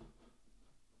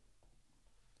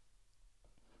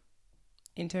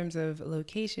 In terms of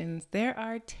locations, there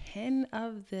are 10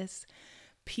 of this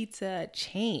pizza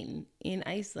chain in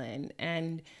Iceland.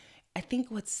 And I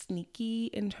think what's sneaky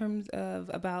in terms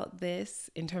of about this,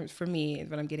 for me, is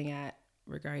what I'm getting at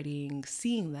regarding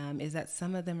seeing them, is that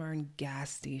some of them are in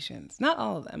gas stations. Not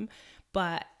all of them,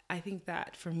 but I think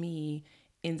that for me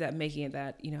ends up making it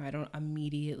that, I don't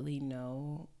immediately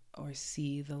know or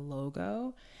see the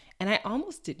logo. And I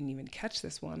almost didn't even catch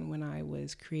this one when I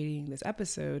was creating this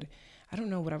episode. I don't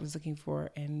know what I was looking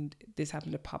for, and this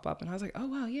happened to pop up, and I was like, oh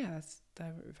wow, yeah,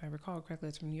 if I recall correctly,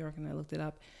 it's from New York. And I looked it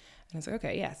up, and I was like,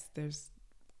 okay, yes, there's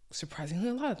surprisingly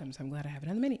a lot of them, so I'm glad I have it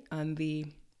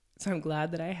so I'm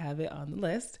glad that I have it on the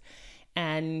list.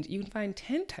 And you can find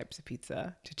 10 types of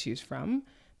pizza to choose from.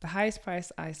 The highest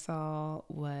price I saw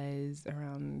was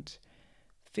around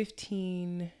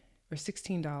 $15 or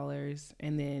 $16,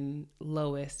 and then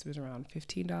lowest was around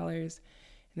 $15. And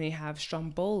they have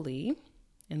Stromboli,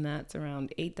 and that's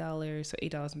around $8, so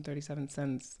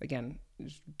 $8.37. Again,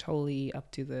 totally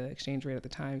up to the exchange rate at the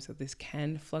time, so this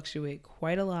can fluctuate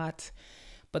quite a lot.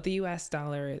 But the US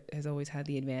dollar has always had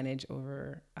the advantage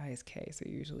over ISK, so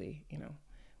usually,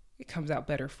 it comes out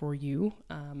better for you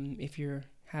if you're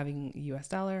having US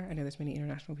dollar. I know there's many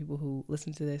international people who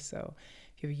listen to this, so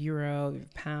if you have a euro, if you have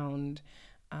a pound,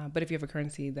 but if you have a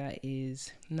currency that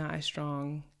is not as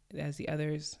strong as the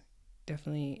others,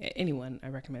 definitely anyone, I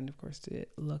recommend, of course, to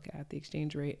look at the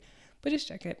exchange rate, but just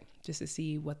check it just to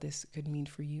see what this could mean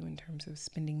for you in terms of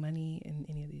spending money in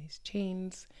any of these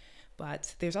chains.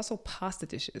 But there's also pasta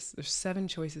dishes. There's 7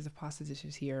 choices of pasta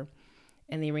dishes here,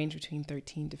 and they range between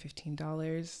 $13 to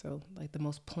 $15. So like the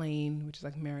most plain, which is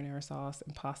like marinara sauce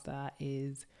and pasta,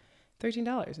 is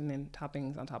 $13. And then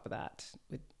toppings on top of that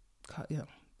would,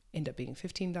 end up being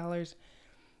 $15.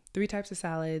 3 types of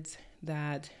salads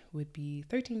that would be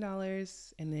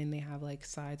 $13. And then they have like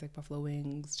sides like buffalo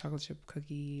wings, chocolate chip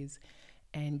cookies,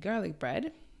 and garlic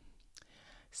bread.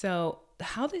 So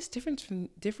how this differs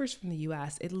from the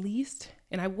US, at least,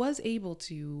 and I was able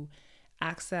to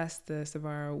access the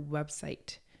Sbarro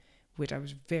website, which I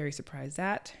was very surprised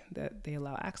at that they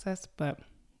allow access, but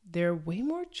there are way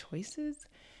more choices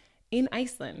in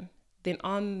Iceland than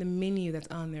on the menu that's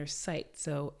on their site.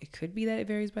 So it could be that it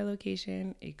varies by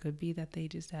location. It could be that they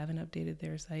just haven't updated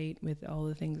their site with all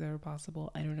the things that are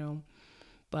possible. I don't know.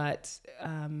 But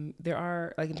there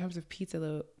are, like in terms of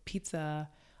pizza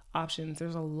options,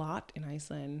 there's a lot in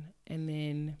Iceland. And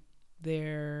then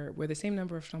there were the same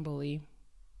number of stromboli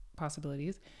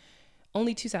possibilities.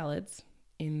 Only 2 salads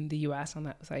in the US on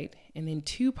that site. And then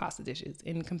 2 pasta dishes.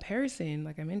 In comparison,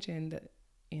 like I mentioned,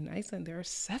 in Iceland, there are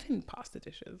 7 pasta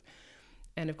dishes.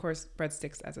 And of course,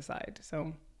 breadsticks as a side.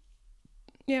 So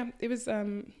yeah, it was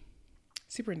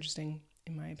super interesting,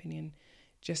 in my opinion,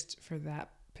 just for that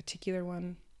particular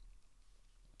one.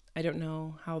 I don't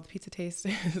know how the pizza tastes,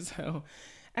 so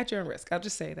at your own risk, I'll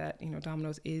just say that,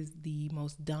 Domino's is the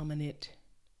most dominant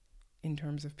in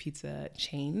terms of pizza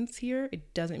chains here.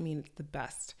 It doesn't mean it's the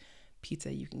best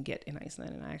pizza you can get in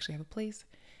Iceland. And I actually have a place,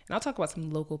 and I'll talk about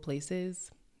some local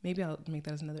places. Maybe I'll make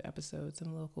that as another episode,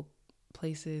 some local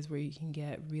places where you can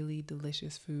get really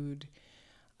delicious food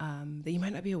that you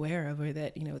might not be aware of, or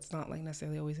that, it's not like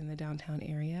necessarily always in the downtown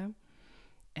area.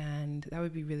 And that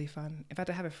would be really fun. In fact,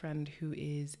 I have a friend who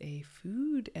is a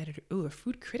food editor, a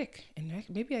food critic. And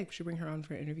maybe I should bring her on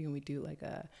for an interview and we do like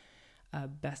a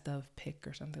best of pick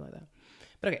or something like that.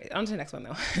 But okay, on to the next one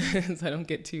though. So I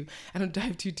don't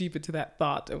dive too deep into that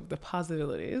thought of the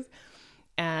possibilities.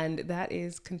 And that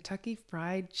is Kentucky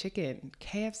Fried Chicken.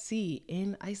 KFC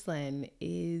in Iceland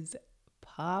is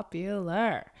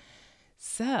popular.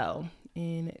 So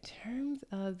in terms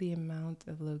of the amount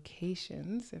of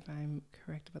locations, if I'm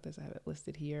correct about this, I have it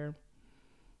listed here.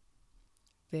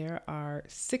 There are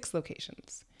 6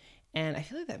 locations. And I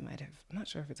feel like I'm not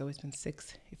sure if it's always been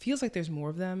 6. It feels like there's more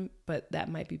of them, but that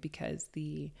might be because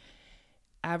the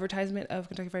advertisement of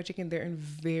Kentucky Fried Chicken, they're in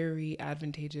very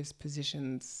advantageous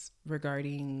positions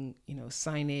regarding,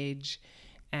 signage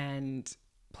and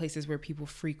places where people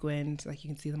frequent, like you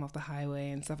can see them off the highway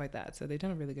and stuff like that. So they've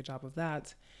done a really good job of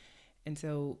that. And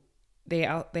so they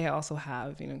also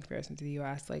have, in comparison to the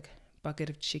US, like bucket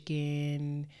of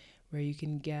chicken where you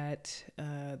can get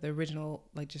the original,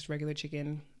 like just regular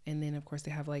chicken. And then of course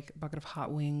they have like a bucket of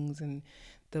hot wings, and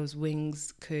those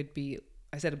wings could be,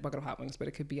 I said a bucket of hot wings, but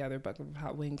it could be either a bucket of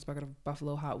hot wings, bucket of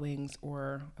buffalo hot wings,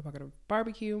 or a bucket of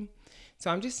barbecue.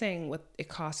 So I'm just saying what it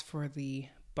costs for the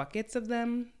buckets of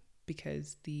them,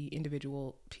 because the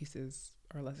individual pieces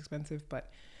are less expensive. But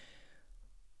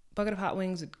bucket of hot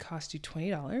wings would cost you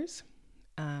 $20.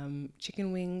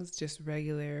 Chicken wings, just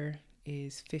regular,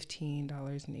 is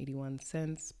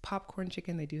 $15.81. Popcorn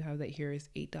chicken, they do have that here, is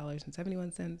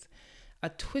 $8.71. A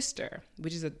twister,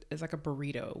 which is like a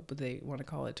burrito, but they want to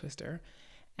call it twister,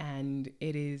 and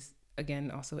it is again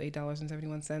also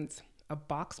 $8.71. A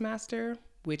Boxmaster,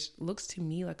 which looks to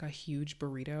me like a huge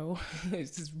burrito,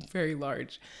 it's just very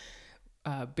large,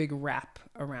 big wrap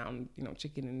around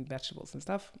chicken and vegetables and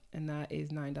stuff, and that is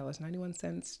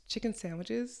 $9.91. Chicken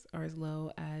sandwiches are as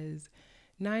low as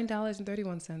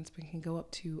 $9.31, but can go up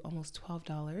to almost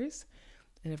 $12.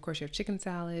 And of course, you have chicken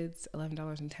salads,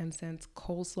 $11.10.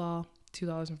 Coleslaw,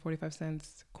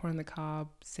 $2.45. Corn on the cob,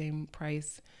 same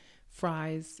price.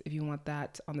 Fries, if you want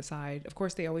that on the side. Of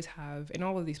course, they always have, and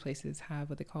all of these places have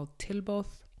what they call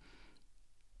tilboth.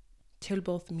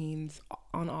 Tilboth means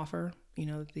on offer,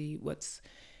 what's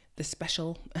the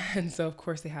special. And so, of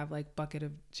course, they have like bucket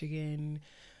of chicken,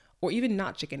 or even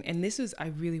not chicken. And this is, I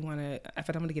really want to, in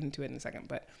fact, I'm going to get into it in a second,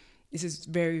 but this is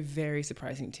very, very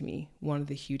surprising to me. One of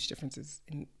the huge differences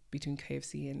between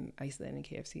KFC in Iceland and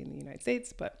KFC in the United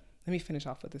States. But let me finish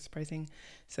off with this pricing.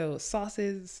 So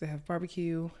sauces, they have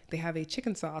barbecue. They have a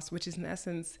chicken sauce, which is in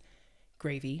essence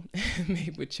gravy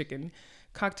made with chicken,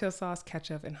 cocktail sauce,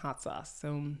 ketchup, and hot sauce.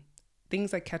 So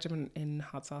things like ketchup and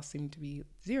hot sauce seem to be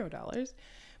 $0.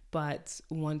 But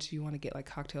once you want to get like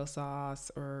cocktail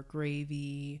sauce or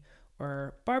gravy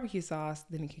or barbecue sauce,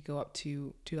 then it could go up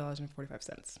to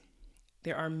 $2.45.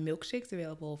 There are milkshakes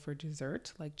available for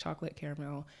dessert, like chocolate,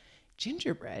 caramel,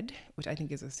 gingerbread, which I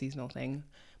think is a seasonal thing,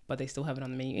 but they still have it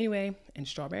on the menu anyway, and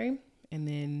strawberry. And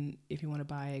then if you want to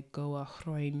buy a Goa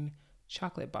Hroin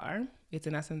chocolate bar, it's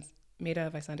in essence made out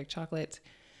of Icelandic chocolate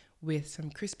with some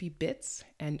crispy bits,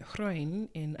 and Hroin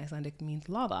in Icelandic means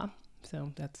lava.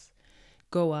 So that's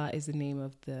Goa is the name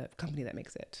of the company that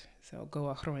makes it. So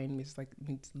Goa Hroin means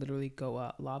literally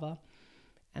Goa lava.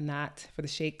 And that for the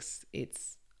shakes,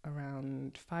 it's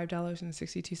around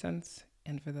 $5.62.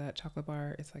 And for the chocolate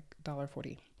bar, it's like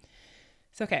 $1.40.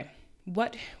 So, okay,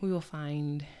 what we will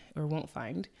find or won't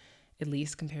find, at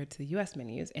least compared to the US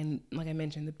menus. And like I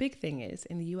mentioned, the big thing is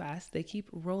in the US, they keep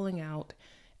rolling out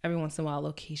every once in a while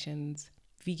locations,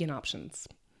 vegan options.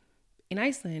 In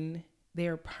Iceland, they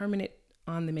are permanent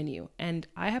on the menu. And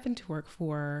I happened to work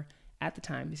for, at the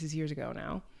time, this is years ago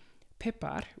now,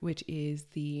 Pipar, which is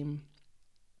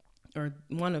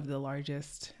one of the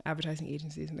largest advertising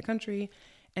agencies in the country.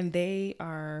 And they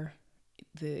are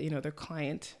their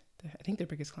client, I think their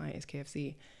biggest client is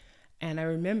KFC. And I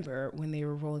remember when they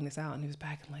were rolling this out, and it was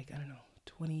back in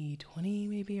 2020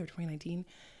 maybe, or 2019,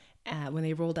 when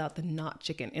they rolled out the not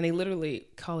chicken. And they literally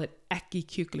call it ekki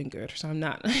kjúklingur. So I'm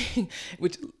not,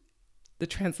 which the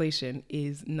translation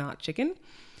is not chicken.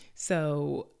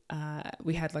 So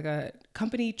we had like a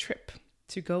company trip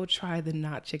to go try the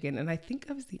not chicken. And I think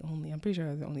I'm pretty sure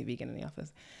I was the only vegan in the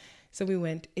office. So we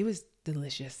went, it was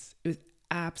delicious. It was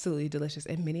absolutely delicious.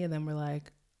 And many of them were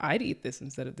like, I'd eat this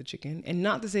instead of the chicken. And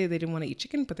not to say they didn't want to eat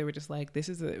chicken, but they were just like, this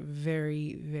is a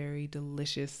very, very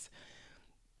delicious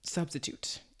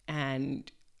substitute. And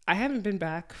I haven't been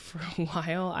back for a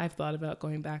while. I've thought about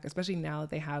going back, especially now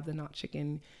that they have the not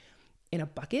chicken in a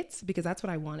bucket, because that's what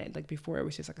I wanted. Like before it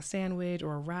was just like a sandwich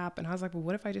or a wrap. And I was like, well,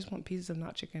 what if I just want pieces of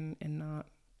not chicken and not,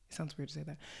 it sounds weird to say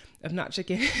that, of not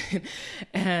chicken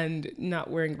and not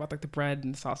worrying about like the bread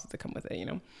and the sauces that come with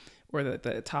it, or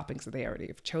the toppings that they already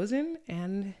have chosen.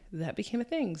 And that became a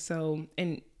thing. So,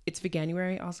 and it's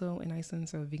Veganuary also in Iceland.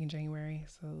 So vegan January.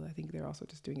 So I think they're also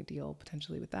just doing a deal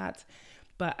potentially with that.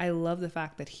 But I love the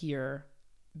fact that here,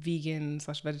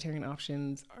 vegan/vegetarian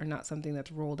options are not something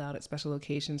that's rolled out at special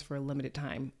locations for a limited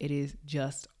time. It is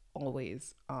just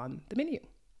always on the menu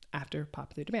after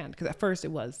popular demand. Because at first it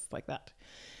was like that.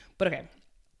 But okay,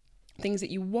 things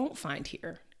that you won't find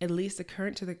here, at least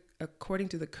according to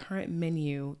the current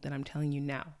menu that I'm telling you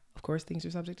now. Of course, things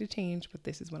are subject to change, but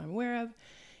this is what I'm aware of,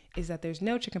 is that there's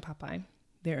no chicken pot pie.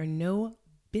 There are no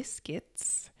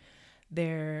biscuits.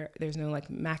 There's no like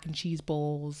mac and cheese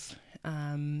bowls.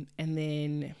 And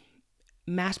then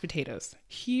mashed potatoes,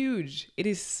 huge. It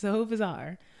is so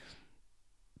bizarre.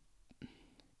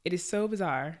 It is so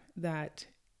bizarre that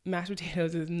mashed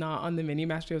potatoes is not on the menu.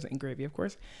 Mashed potatoes and gravy, of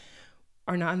course,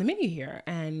 are not on the menu here.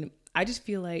 And I just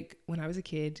feel like when I was a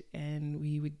kid and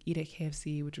we would eat at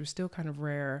KFC, which was still kind of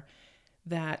rare,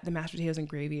 that the mashed potatoes and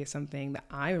gravy is something that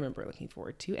I remember looking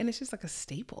forward to. And it's just like a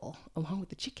staple along with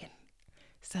the chicken.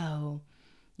 So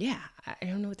yeah, I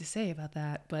don't know what to say about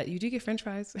that, but you do get French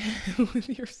fries with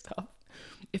your stuff,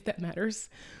 if that matters.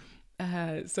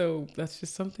 So that's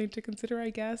just something to consider,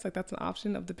 I guess. Like that's an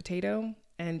option of the potato,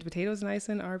 and potatoes in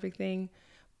Iceland are a big thing,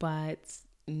 but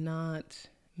not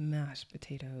mashed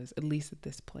potatoes, at least at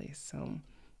this place. So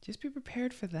just be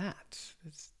prepared for that.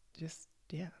 It's just,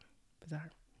 bizarre.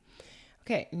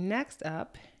 Okay, next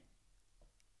up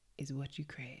is what you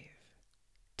crave.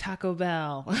 Taco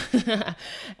Bell.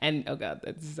 And oh God,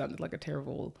 that sounded like a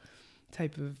terrible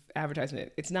type of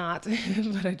advertisement. It's not,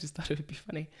 but I just thought it would be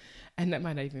funny. And that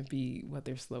might not even be what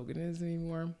their slogan is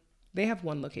anymore. They have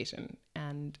one location.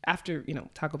 And after,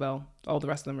 Taco Bell, all the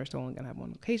rest of them are still only going to have one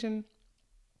location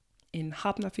in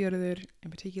Hafnarfjörður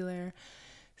in particular.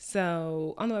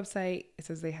 So on the website, it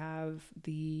says they have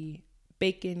the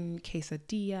bacon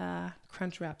quesadilla,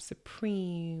 Crunchwrap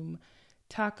Supreme,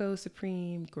 Taco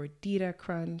Supreme, Gordita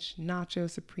Crunch, Nacho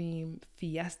Supreme,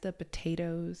 Fiesta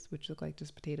potatoes, which look like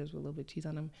just potatoes with a little bit of cheese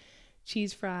on them,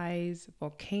 cheese fries,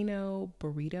 Volcano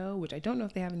burrito, which I don't know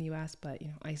if they have in the US, but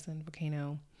Iceland,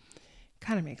 Volcano,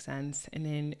 kind of makes sense. And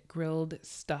then grilled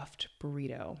stuffed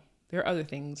burrito. There are other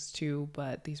things too,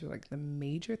 but these are like the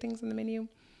major things on the menu.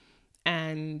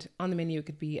 And on the menu, it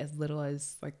could be as little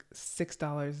as like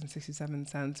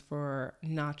 $6.67 for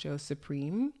Nacho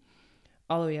Supreme,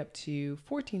 all the way up to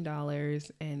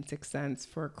 $14.06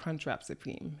 for Crunchwrap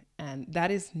Supreme. And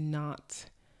that is not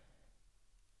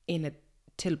in a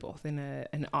tilboth, in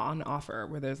an on offer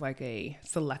where there's like a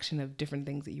selection of different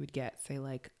things that you would get, say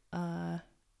like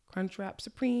Crunchwrap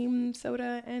Supreme,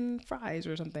 soda and fries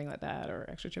or something like that, or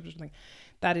extra chips or something.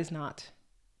 That is not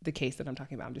the case that I'm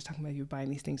talking about. I'm just talking about you buying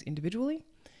these things individually.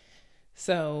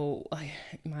 So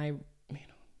my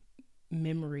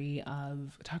memory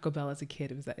of Taco Bell as a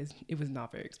kid was that it was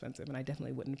not very expensive, and I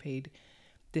definitely wouldn't have paid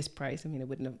this price. I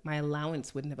mean, my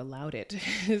allowance wouldn't have allowed it.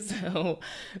 So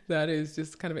that is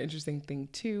just kind of an interesting thing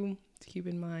too to keep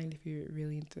in mind if you're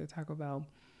really into Taco Bell.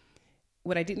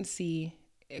 What I didn't see,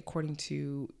 according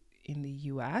to in the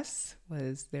US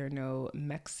was there no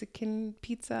Mexican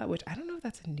pizza, which I don't know if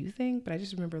that's a new thing, but I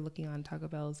just remember looking on Taco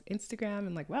Bell's Instagram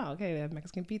and like, wow, okay, they have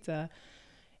Mexican pizza.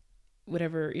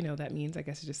 Whatever, that means. I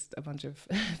guess it's just a bunch of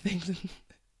things in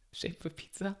shape of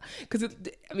pizza. Because,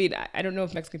 I don't know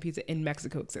if Mexican pizza in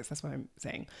Mexico exists. That's what I'm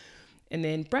saying. And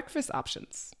then breakfast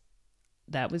options.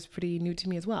 That was pretty new to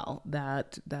me as well.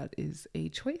 That is a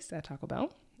choice at Taco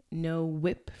Bell. No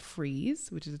whip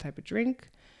freeze, which is a type of drink.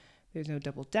 There's no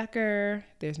double decker.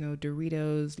 There's no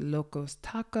Doritos Locos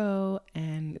Taco.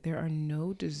 And there are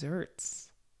no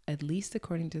desserts, at least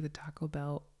according to the Taco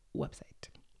Bell website.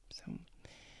 So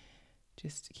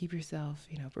just keep yourself,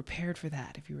 prepared for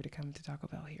that if you were to come to Taco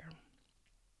Bell here.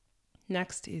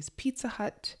 Next is Pizza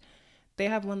Hut. They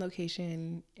have one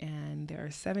location and there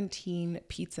are 17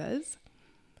 pizzas,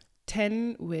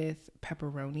 10 with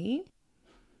pepperoni.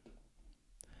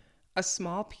 A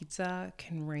small pizza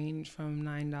can range from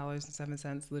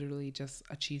 $9.07, literally just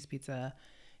a cheese pizza,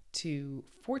 to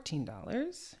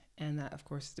 $14. And that, of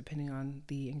course, is depending on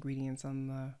the ingredients on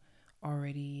the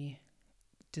already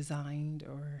designed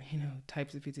or,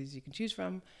 types of pizzas you can choose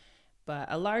from. But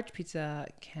a large pizza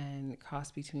can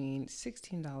cost between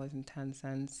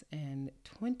 $16.10 and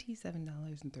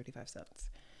 $27.35.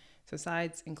 So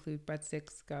sides include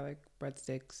breadsticks, garlic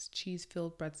breadsticks,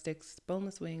 cheese-filled breadsticks,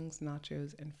 boneless wings,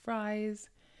 nachos, and fries.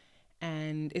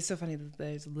 And it's so funny that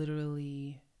there's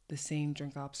literally the same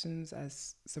drink options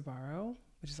as Sbarro,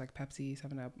 which is like Pepsi,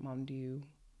 7-Up, Mountain Dew,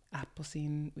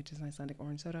 Appelsien, which is an Icelandic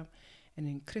orange soda, and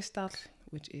then Kristall,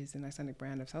 which is an Icelandic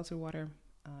brand of seltzer water,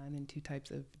 and then 2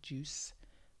 types of juice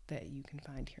that you can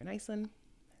find here in Iceland.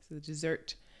 So the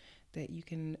dessert that you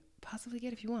can possibly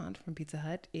get if you want from Pizza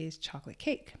Hut is chocolate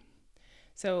cake.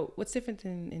 So what's different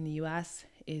in the US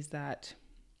is that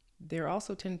there are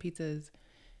also 10 pizzas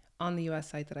on the US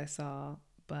site that I saw,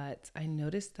 but I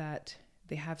noticed that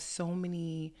they have so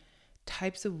many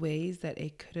types of ways that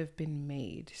it could have been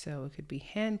made. So it could be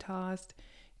hand tossed,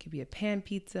 it could be a pan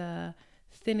pizza,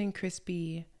 thin and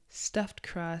crispy, stuffed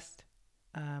crust,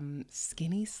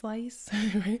 skinny slice,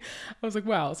 right? I was like,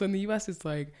 wow. So in the US, it's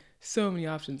like so many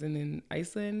options. And in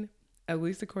Iceland, at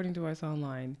least according to what I saw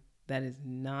online, that is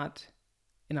not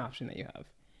an option that you have.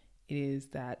 It is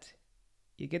that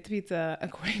you get the pizza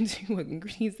according to what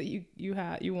ingredients that you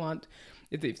want.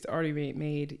 If it's already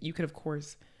made, you could of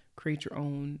course create your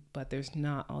own, but there's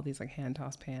not all these like hand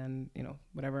toss pan,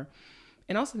 whatever.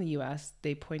 And also in the US,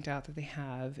 they point out that they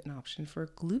have an option for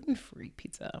gluten-free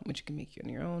pizza, which you can make on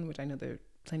your own, which I know there are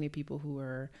plenty of people who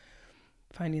are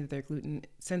finding that they're gluten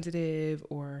sensitive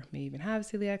or may even have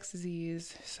celiac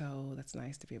disease. So that's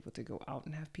nice to be able to go out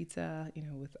and have pizza,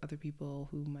 with other people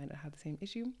who might not have the same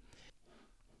issue.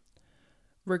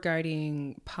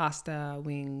 Regarding pasta,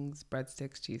 wings,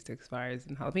 breadsticks, cheese sticks, fries,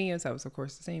 and jalapenos, that was of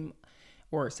course the same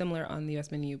or similar on the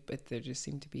US menu, but there just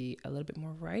seemed to be a little bit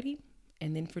more variety.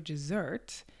 And then for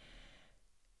dessert,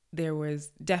 there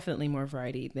was definitely more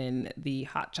variety than the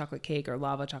hot chocolate cake or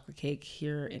lava chocolate cake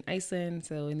here in Iceland.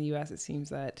 So in the US, it seems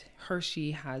that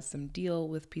Hershey has some deal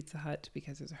with Pizza Hut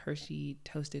because there's a Hershey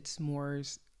toasted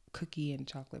s'mores cookie and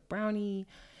chocolate brownie.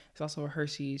 There's also a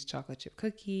Hershey's chocolate chip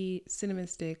cookie, cinnamon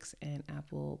sticks, and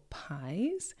apple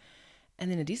pies.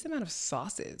 And then a decent amount of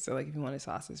sauces. So like if you wanted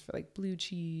sauces for like blue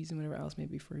cheese and whatever else,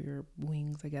 maybe for your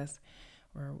wings, I guess,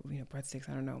 or, breadsticks,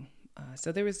 I don't know.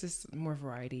 So there was just more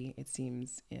variety, it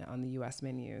seems, on the U.S.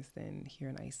 menus than here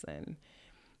in Iceland.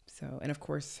 So, and of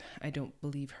course, I don't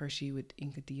believe Hershey would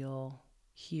ink a deal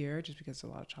here just because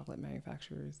there's a lot of chocolate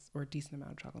manufacturers or a decent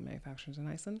amount of chocolate manufacturers in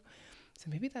Iceland.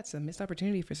 So maybe that's a missed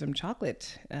opportunity for some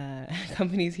chocolate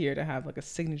companies here to have like a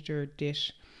signature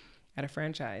dish at a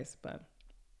franchise. But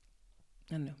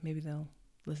I don't know, maybe they'll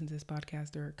listen to this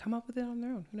podcast or come up with it on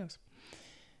their own. Who knows?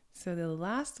 So the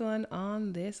last one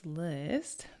on this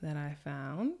list that I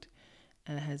found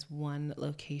and it has one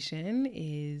location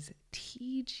is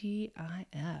TGIF.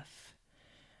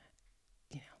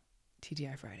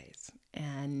 TGI Fridays.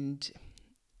 And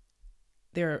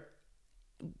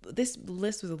this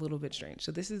list was a little bit strange.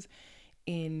 So this is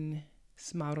in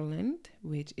Smáralind,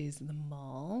 which is the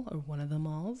mall or one of the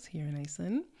malls here in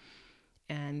Iceland.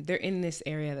 And they're in this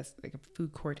area that's like a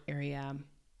food court area.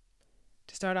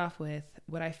 To start off with,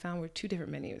 what I found were 2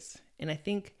 different menus. And I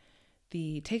think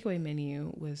the takeaway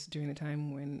menu was during the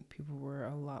time when people were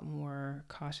a lot more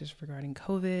cautious regarding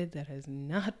COVID. That has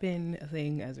not been a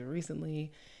thing as of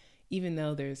recently, even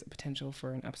though there's a potential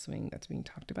for an upswing that's being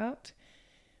talked about.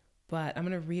 But I'm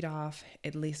going to read off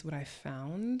at least what I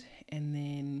found and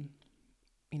then,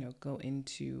 go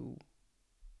into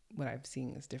what I've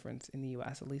seen as difference in the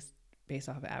US, at least based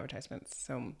off of advertisements.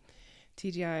 So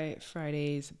TGI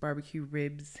Fridays barbecue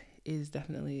ribs is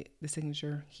definitely the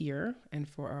signature here. And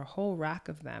for a whole rack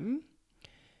of them,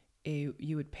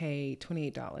 you would pay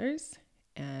 $28.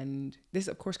 And this,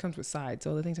 of course, comes with sides.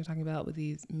 So the things I'm talking about with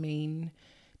these main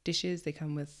dishes, they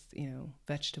come with,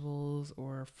 vegetables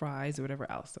or fries or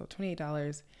whatever else. So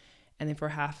 $28. And then for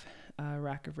half a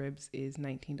rack of ribs is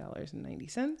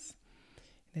 $19.90.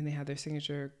 Then they have their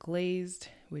signature glazed,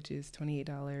 which is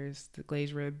 $28, the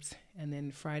glazed ribs. And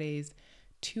then Friday's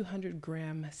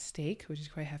 200-gram steak, which is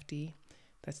quite hefty.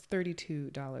 That's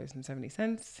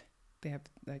 $32.70. They have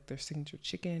like their signature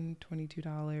chicken,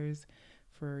 $22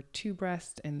 for 2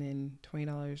 breasts, and then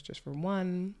 $20 just for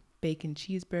 1. Bacon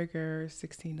cheeseburger,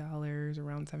 $16,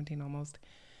 around $17 almost.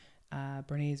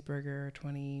 Béarnaise burger,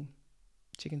 $20.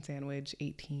 Chicken sandwich,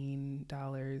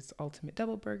 $18. Ultimate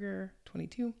double burger,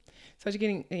 $22. So as you're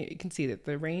getting, you can see that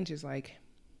the range is like,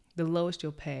 the lowest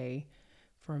you'll pay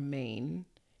for a main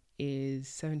is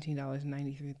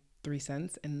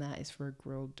 $17.93, and that is for a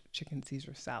grilled chicken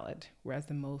Caesar salad. Whereas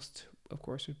the most, of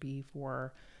course, would be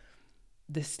for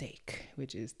the steak,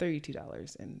 which is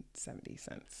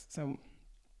 $32.70. So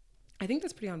I think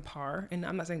that's pretty on par. And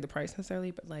I'm not saying the price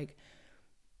necessarily, but like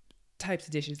types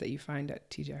of dishes that you find at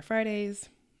TGI Fridays.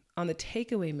 On the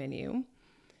takeaway menu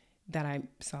that I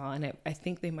saw, and I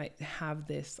think they might have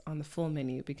this on the full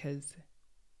menu, because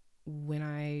when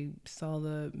I saw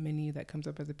the menu that comes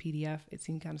up as a PDF, it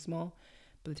seemed kind of small,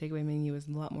 but the takeaway menu is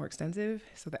a lot more extensive.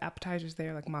 So the appetizers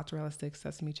there, like mozzarella sticks,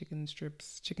 sesame chicken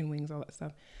strips, chicken wings, all that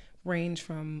stuff, range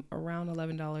from around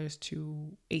 $11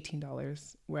 to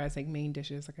 $18, whereas like main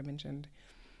dishes, like I mentioned,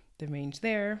 the range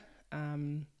there.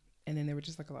 And then there were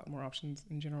just like a lot more options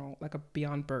in general, like a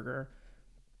Beyond Burger.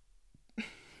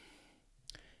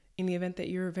 In the event that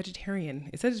you're a vegetarian,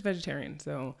 it says it's vegetarian,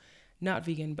 so not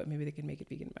vegan, but maybe they could make it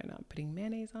vegan by not putting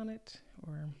mayonnaise on it,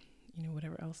 or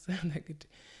whatever else that could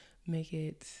make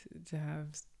it to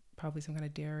have probably some kind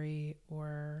of dairy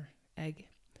or egg.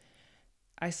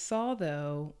 I saw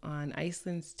though on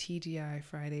Iceland's TGI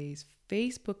Fridays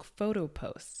Facebook photo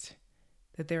post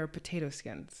that there are potato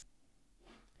skins.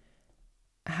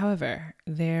 However,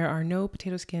 there are no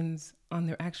potato skins on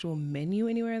their actual menu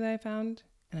anywhere that I found.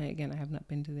 And I have not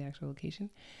been to the actual location.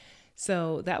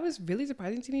 So that was really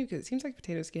surprising to me, because it seems like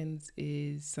potato skins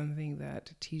is something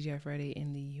that TGI Friday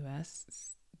in the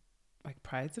US like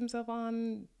prides themselves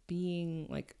on being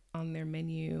like on their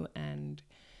menu, and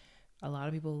a lot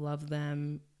of people love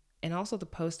them. And also the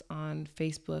post on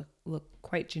Facebook looked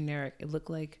quite generic. It looked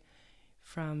like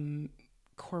from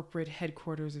corporate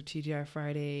headquarters of TGI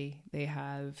Friday, they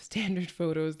have standard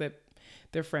photos that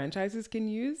their franchises can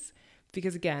use,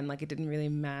 because again, like it didn't really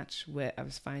match what I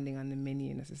was finding on the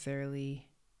menu necessarily,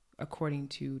 according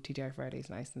to TGI Fridays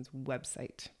in Iceland's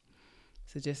website.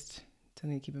 So just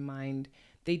something to keep in mind.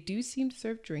 They do seem to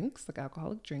serve drinks, like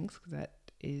alcoholic drinks, because that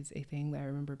is a thing that I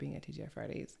remember being at TGI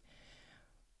Fridays.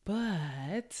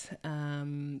 But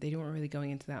they weren't really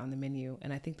going into that on the menu.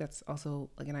 And I think that's also,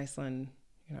 like in Iceland,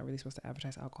 you're not really supposed to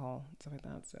advertise alcohol and stuff like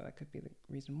that. So that could be the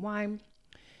reason why.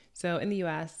 So in the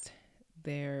US,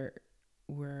 there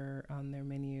were on their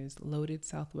menus loaded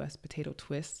Southwest potato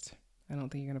twist. I don't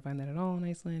think you're going to find that at all in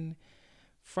Iceland.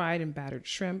 Fried and battered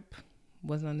shrimp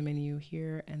wasn't on the menu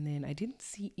here. And then I didn't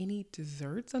see any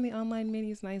desserts on the online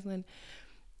menus in Iceland.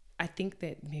 I think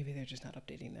that maybe they're just not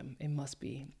updating them. It must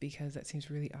be, because that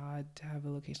seems really odd to have a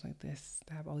location like this,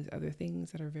 to have all these other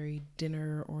things that are very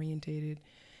dinner orientated,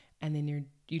 and then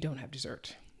you don't have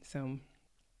dessert. So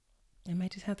I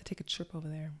might just have to take a trip over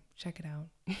there, check it out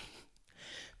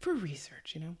for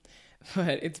research,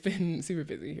 But it's been super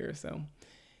busy here, so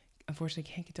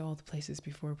unfortunately can't get to all the places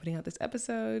before putting out this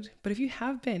episode. But if you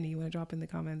have been, you want to drop in the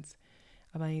comments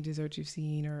about any desserts you've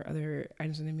seen or other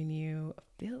items on the menu,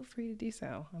 feel free to do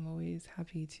so. I'm always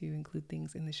happy to include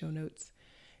things in the show notes,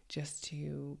 just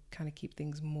to kind of keep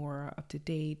things more up to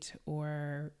date,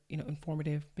 or,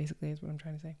 informative, basically, is what I'm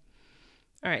trying to say.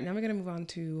 All right, now we're going to move on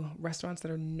to restaurants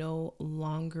that are no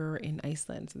longer in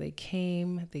Iceland. So they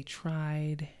came, they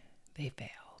tried, they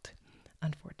failed,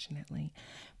 unfortunately.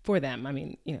 For them, I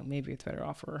mean, maybe it's better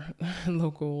off for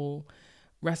local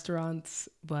restaurants,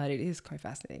 but it is quite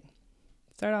fascinating.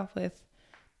 Start off with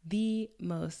the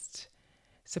most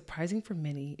surprising for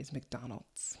many is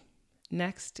McDonald's.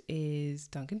 Next is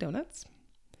Dunkin' Donuts,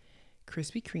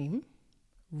 Krispy Kreme,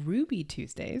 Ruby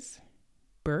Tuesdays,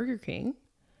 Burger King,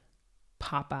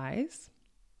 Popeyes,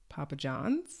 Papa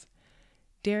John's,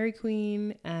 Dairy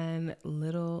Queen, and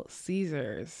Little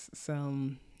Caesars. So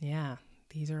yeah,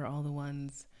 these are all the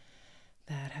ones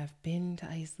that have been to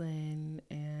Iceland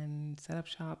and set up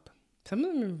shop. Some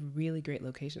of them are really great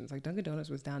locations. Like Dunkin' Donuts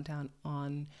was downtown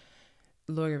on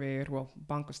Laugavegur, well,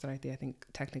 Bankastræti, I think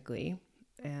technically.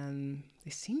 and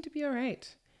they seem to be all right.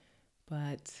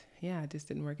 But yeah, it just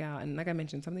didn't work out. And like I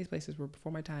mentioned, some of these places were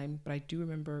before my time, but I do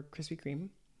remember Krispy Kreme.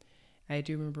 I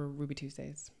do remember Ruby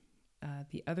Tuesdays.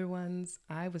 The other ones,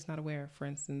 I was not aware, for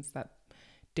instance, that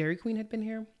Dairy Queen had been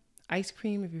here. Ice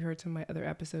cream, if you heard some of my other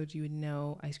episodes, you would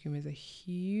know ice cream is a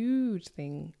huge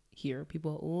thing here.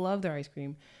 People love their ice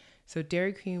cream. So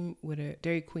Dairy Queen, would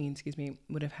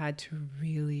have had to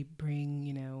really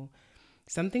bring,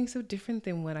 something so different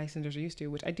than what Icelanders are used to,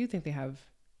 which I do think they have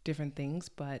different things,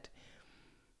 but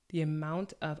the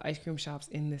amount of ice cream shops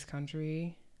in this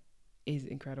country is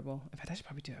incredible. In fact, I should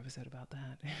probably do an episode about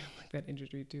that, like that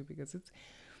industry too, because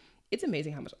it's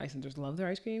amazing how much Icelanders love their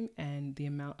ice cream and the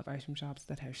amount of ice cream shops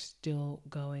that are still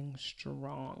going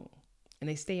strong. And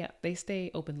they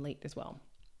stay open late as well.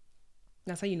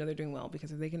 That's how you know they're doing well,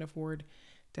 because if they can afford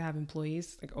to have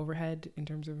employees, like overhead in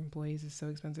terms of employees is so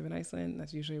expensive in Iceland,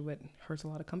 that's usually what hurts a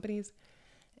lot of companies.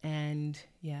 And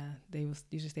yeah, they will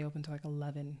usually stay open till like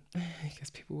 11 because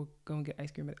people will go and get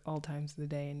ice cream at all times of the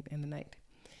day and the night.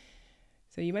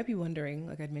 So you might be wondering,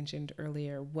 like I'd mentioned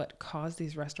earlier, what caused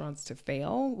these restaurants to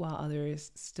fail while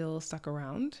others still stuck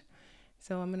around.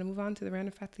 So I'm going to move on to the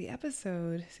random fact of the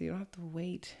episode so you don't have to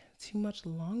wait too much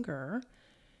longer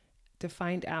to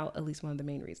find out at least one of the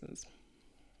main reasons.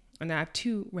 And I have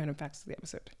 2 random facts of the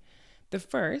episode. The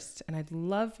first, and I'd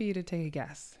love for you to take a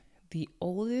guess, the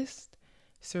oldest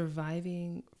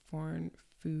surviving foreign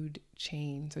food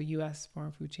chain, so U.S.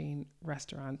 foreign food chain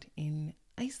restaurant in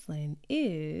Iceland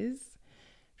is,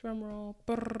 drumroll,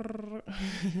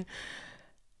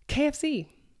 KFC.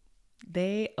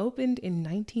 They opened in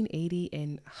 1980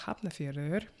 in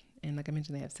Hafnarfjörður, and like I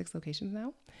mentioned, they have 6 locations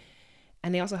now.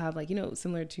 And they also have, like,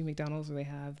 similar to McDonald's, where they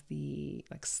have the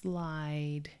like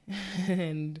slide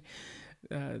and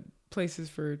places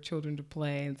for children to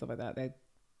play and stuff like that.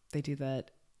 They do that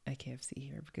at KFC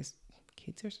here because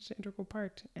kids are such an integral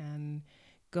part. And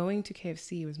going to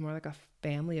KFC was more like a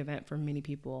family event for many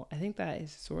people. I think that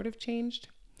is sort of changed.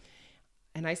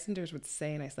 And Icelanders would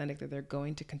say in Icelandic that they're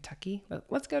going to Kentucky.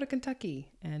 Let's go to Kentucky.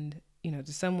 And,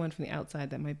 to someone from the outside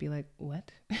that might be like,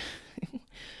 what?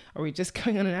 Are we just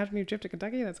going on an afternoon trip to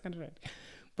Kentucky? That's kind of right.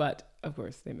 But of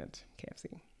course they meant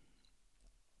KFC.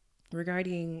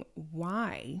 Regarding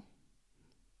why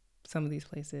some of these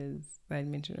places that I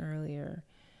mentioned earlier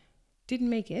didn't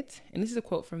make it, and this is a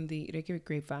quote from the Reykjavik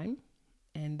Grapevine,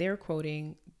 and they're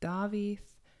quoting Davíð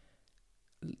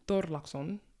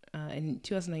Þorláksson in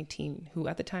 2019, who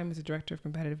at the time was the director of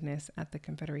competitiveness at the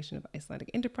Confederation of Icelandic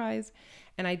Enterprise.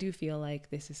 And I do feel like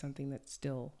this is something that's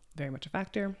still very much a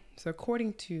factor. So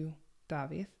according to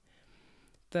Davíð,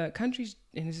 the country's,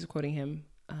 and this is quoting him,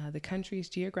 the country's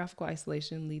geographical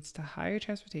isolation leads to higher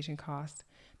transportation costs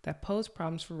that pose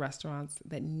problems for restaurants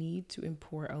that need to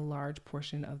import a large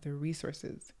portion of their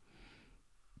resources.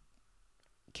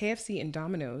 KFC and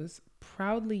Domino's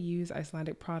proudly use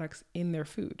Icelandic products in their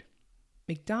food.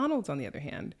 McDonald's, on the other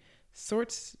hand,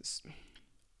 sourced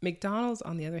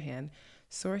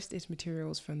its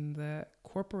materials from the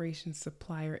corporation's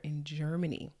supplier in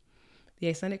Germany. The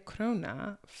Icelandic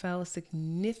krona fell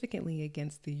significantly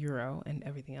against the euro and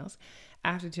everything else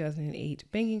after the 2008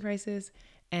 banking crisis,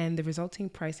 and the resulting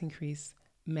price increase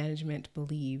management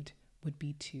believed would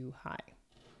be too high.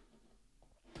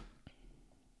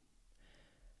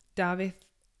 Davíð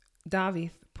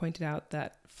pointed out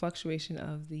that fluctuation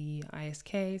of the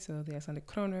ISK, so the Icelandic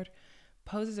kronur,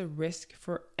 poses a risk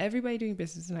for everybody doing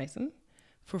business in Iceland.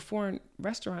 For foreign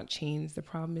restaurant chains, the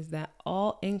problem is that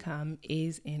all income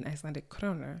is in Icelandic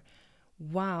kronur,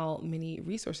 while many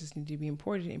resources need to be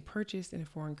imported and purchased in a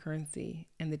foreign currency,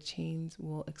 and the chains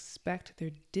will expect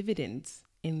their dividends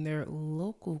in their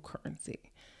local currency.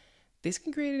 This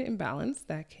can create an imbalance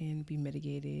that can be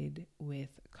mitigated with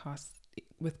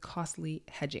costly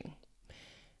hedging.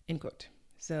 End quote.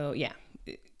 So yeah,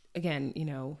 again,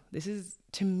 this is,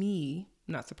 to me,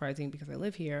 not surprising because I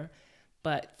live here,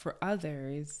 but for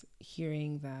others,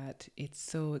 hearing that it's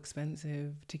so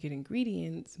expensive to get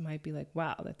ingredients might be like,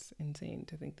 wow, that's insane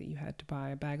to think that you had to buy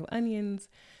a bag of onions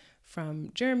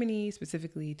from Germany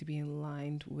specifically to be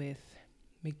aligned with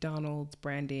McDonald's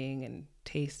branding and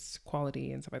tastes,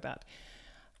 quality, and stuff like that,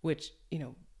 which,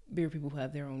 bigger people who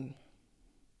have their own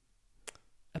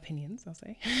opinions, I'll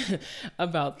say,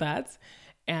 about that.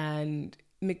 And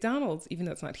McDonald's, even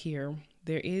though it's not here,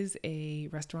 there is a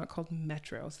restaurant called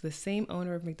Metro. So the same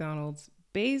owner of McDonald's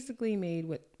basically made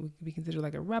what would be considered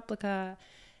like a replica,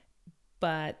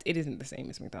 but it isn't the same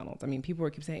as McDonald's. I mean, people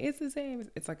keep saying it's the same.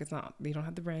 It's like, it's not. They don't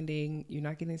have the branding. You're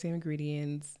not getting the same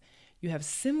ingredients. You have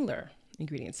similar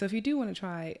ingredients. So if you do want to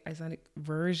try Icelandic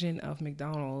version of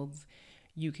McDonald's,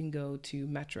 you can go to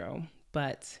Metro.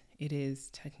 But it is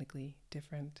technically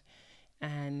different.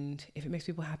 And if it makes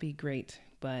people happy, great.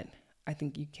 But I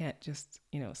think you can't just,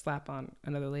 slap on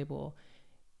another label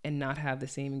and not have the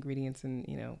same ingredients and,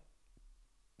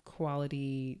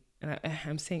 quality. And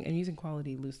I'm using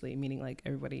quality loosely, meaning like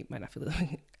everybody might not feel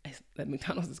that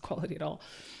McDonald's is quality at all.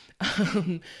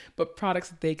 But products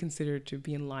that they consider to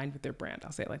be in line with their brand,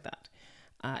 I'll say it like that.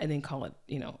 And then call it,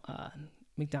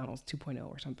 McDonald's 2.0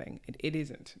 or something. It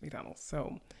isn't McDonald's.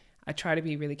 So I try to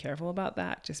be really careful about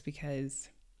that, just because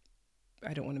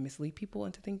I don't want to mislead people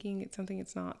into thinking it's something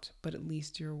it's not, but at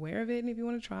least you're aware of it. And if you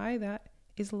want to try, that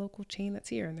is a local chain that's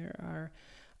here. And there are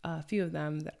a few of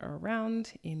them that are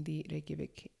around in the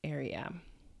Reykjavik area.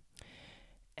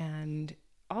 And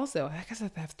also, I guess I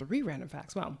have 3 random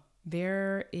facts. Wow.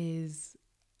 There is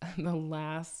the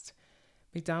last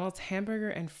McDonald's hamburger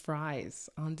and fries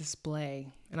on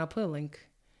display. And I'll put a link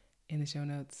in the show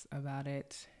notes about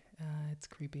it. It's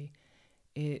creepy.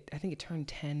 I think it turned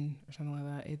 10 or something like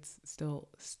that. It's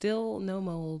still no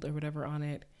mold or whatever on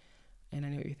it. And I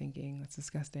know what you're thinking. That's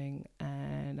disgusting.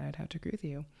 And I'd have to agree with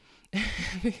you.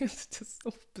 It's just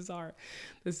so bizarre.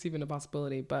 This is even a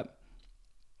possibility. But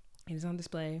it is on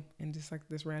display in just like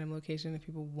this random location if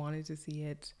people wanted to see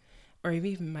it. Or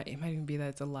it might even be that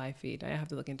it's a live feed. I have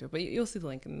to look into it. But you'll see the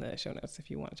link in the show notes if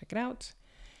you want to check it out.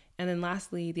 And then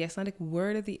lastly, the Icelandic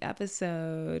word of the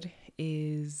episode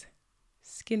is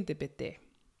skyndibiti.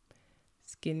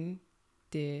 Skyndibiti.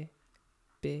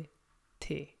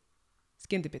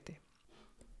 Skyndibiti.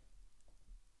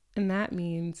 And that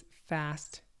means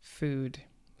fast food.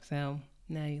 So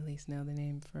now you at least know the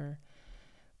name for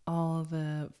all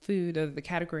the food, or the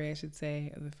category, I should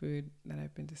say, of the food that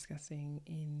I've been discussing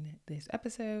in this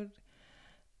episode.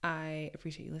 I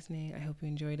appreciate you listening. I hope you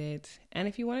enjoyed it. And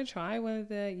if you want to try one of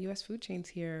the US food chains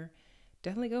here,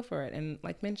 definitely go for it. And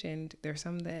like mentioned, there are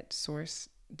some that source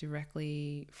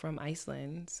directly from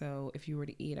Iceland. So if you were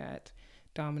to eat at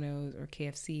Domino's or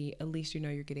KFC, at least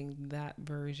you're getting that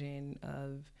version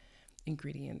of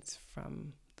ingredients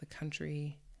from the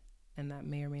country. And that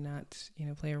may or may not,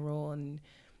 play a role in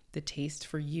the taste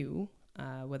for you,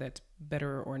 whether it's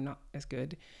better or not as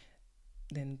good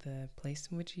than the place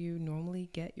in which you normally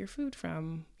get your food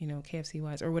from, KFC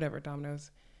wise or whatever,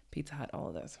 Domino's, Pizza Hut, all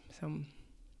of those. So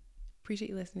appreciate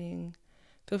you listening.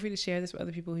 Feel free to share this with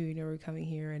other people who are coming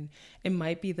here, and it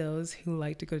might be those who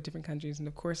like to go to different countries and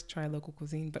of course try local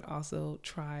cuisine, but also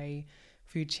try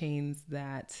food chains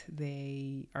that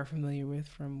they are familiar with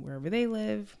from wherever they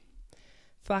live.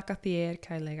 Þakka þér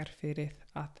kærlega fyrir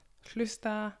að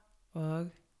hlusta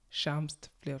og sjáumst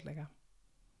fljótlega.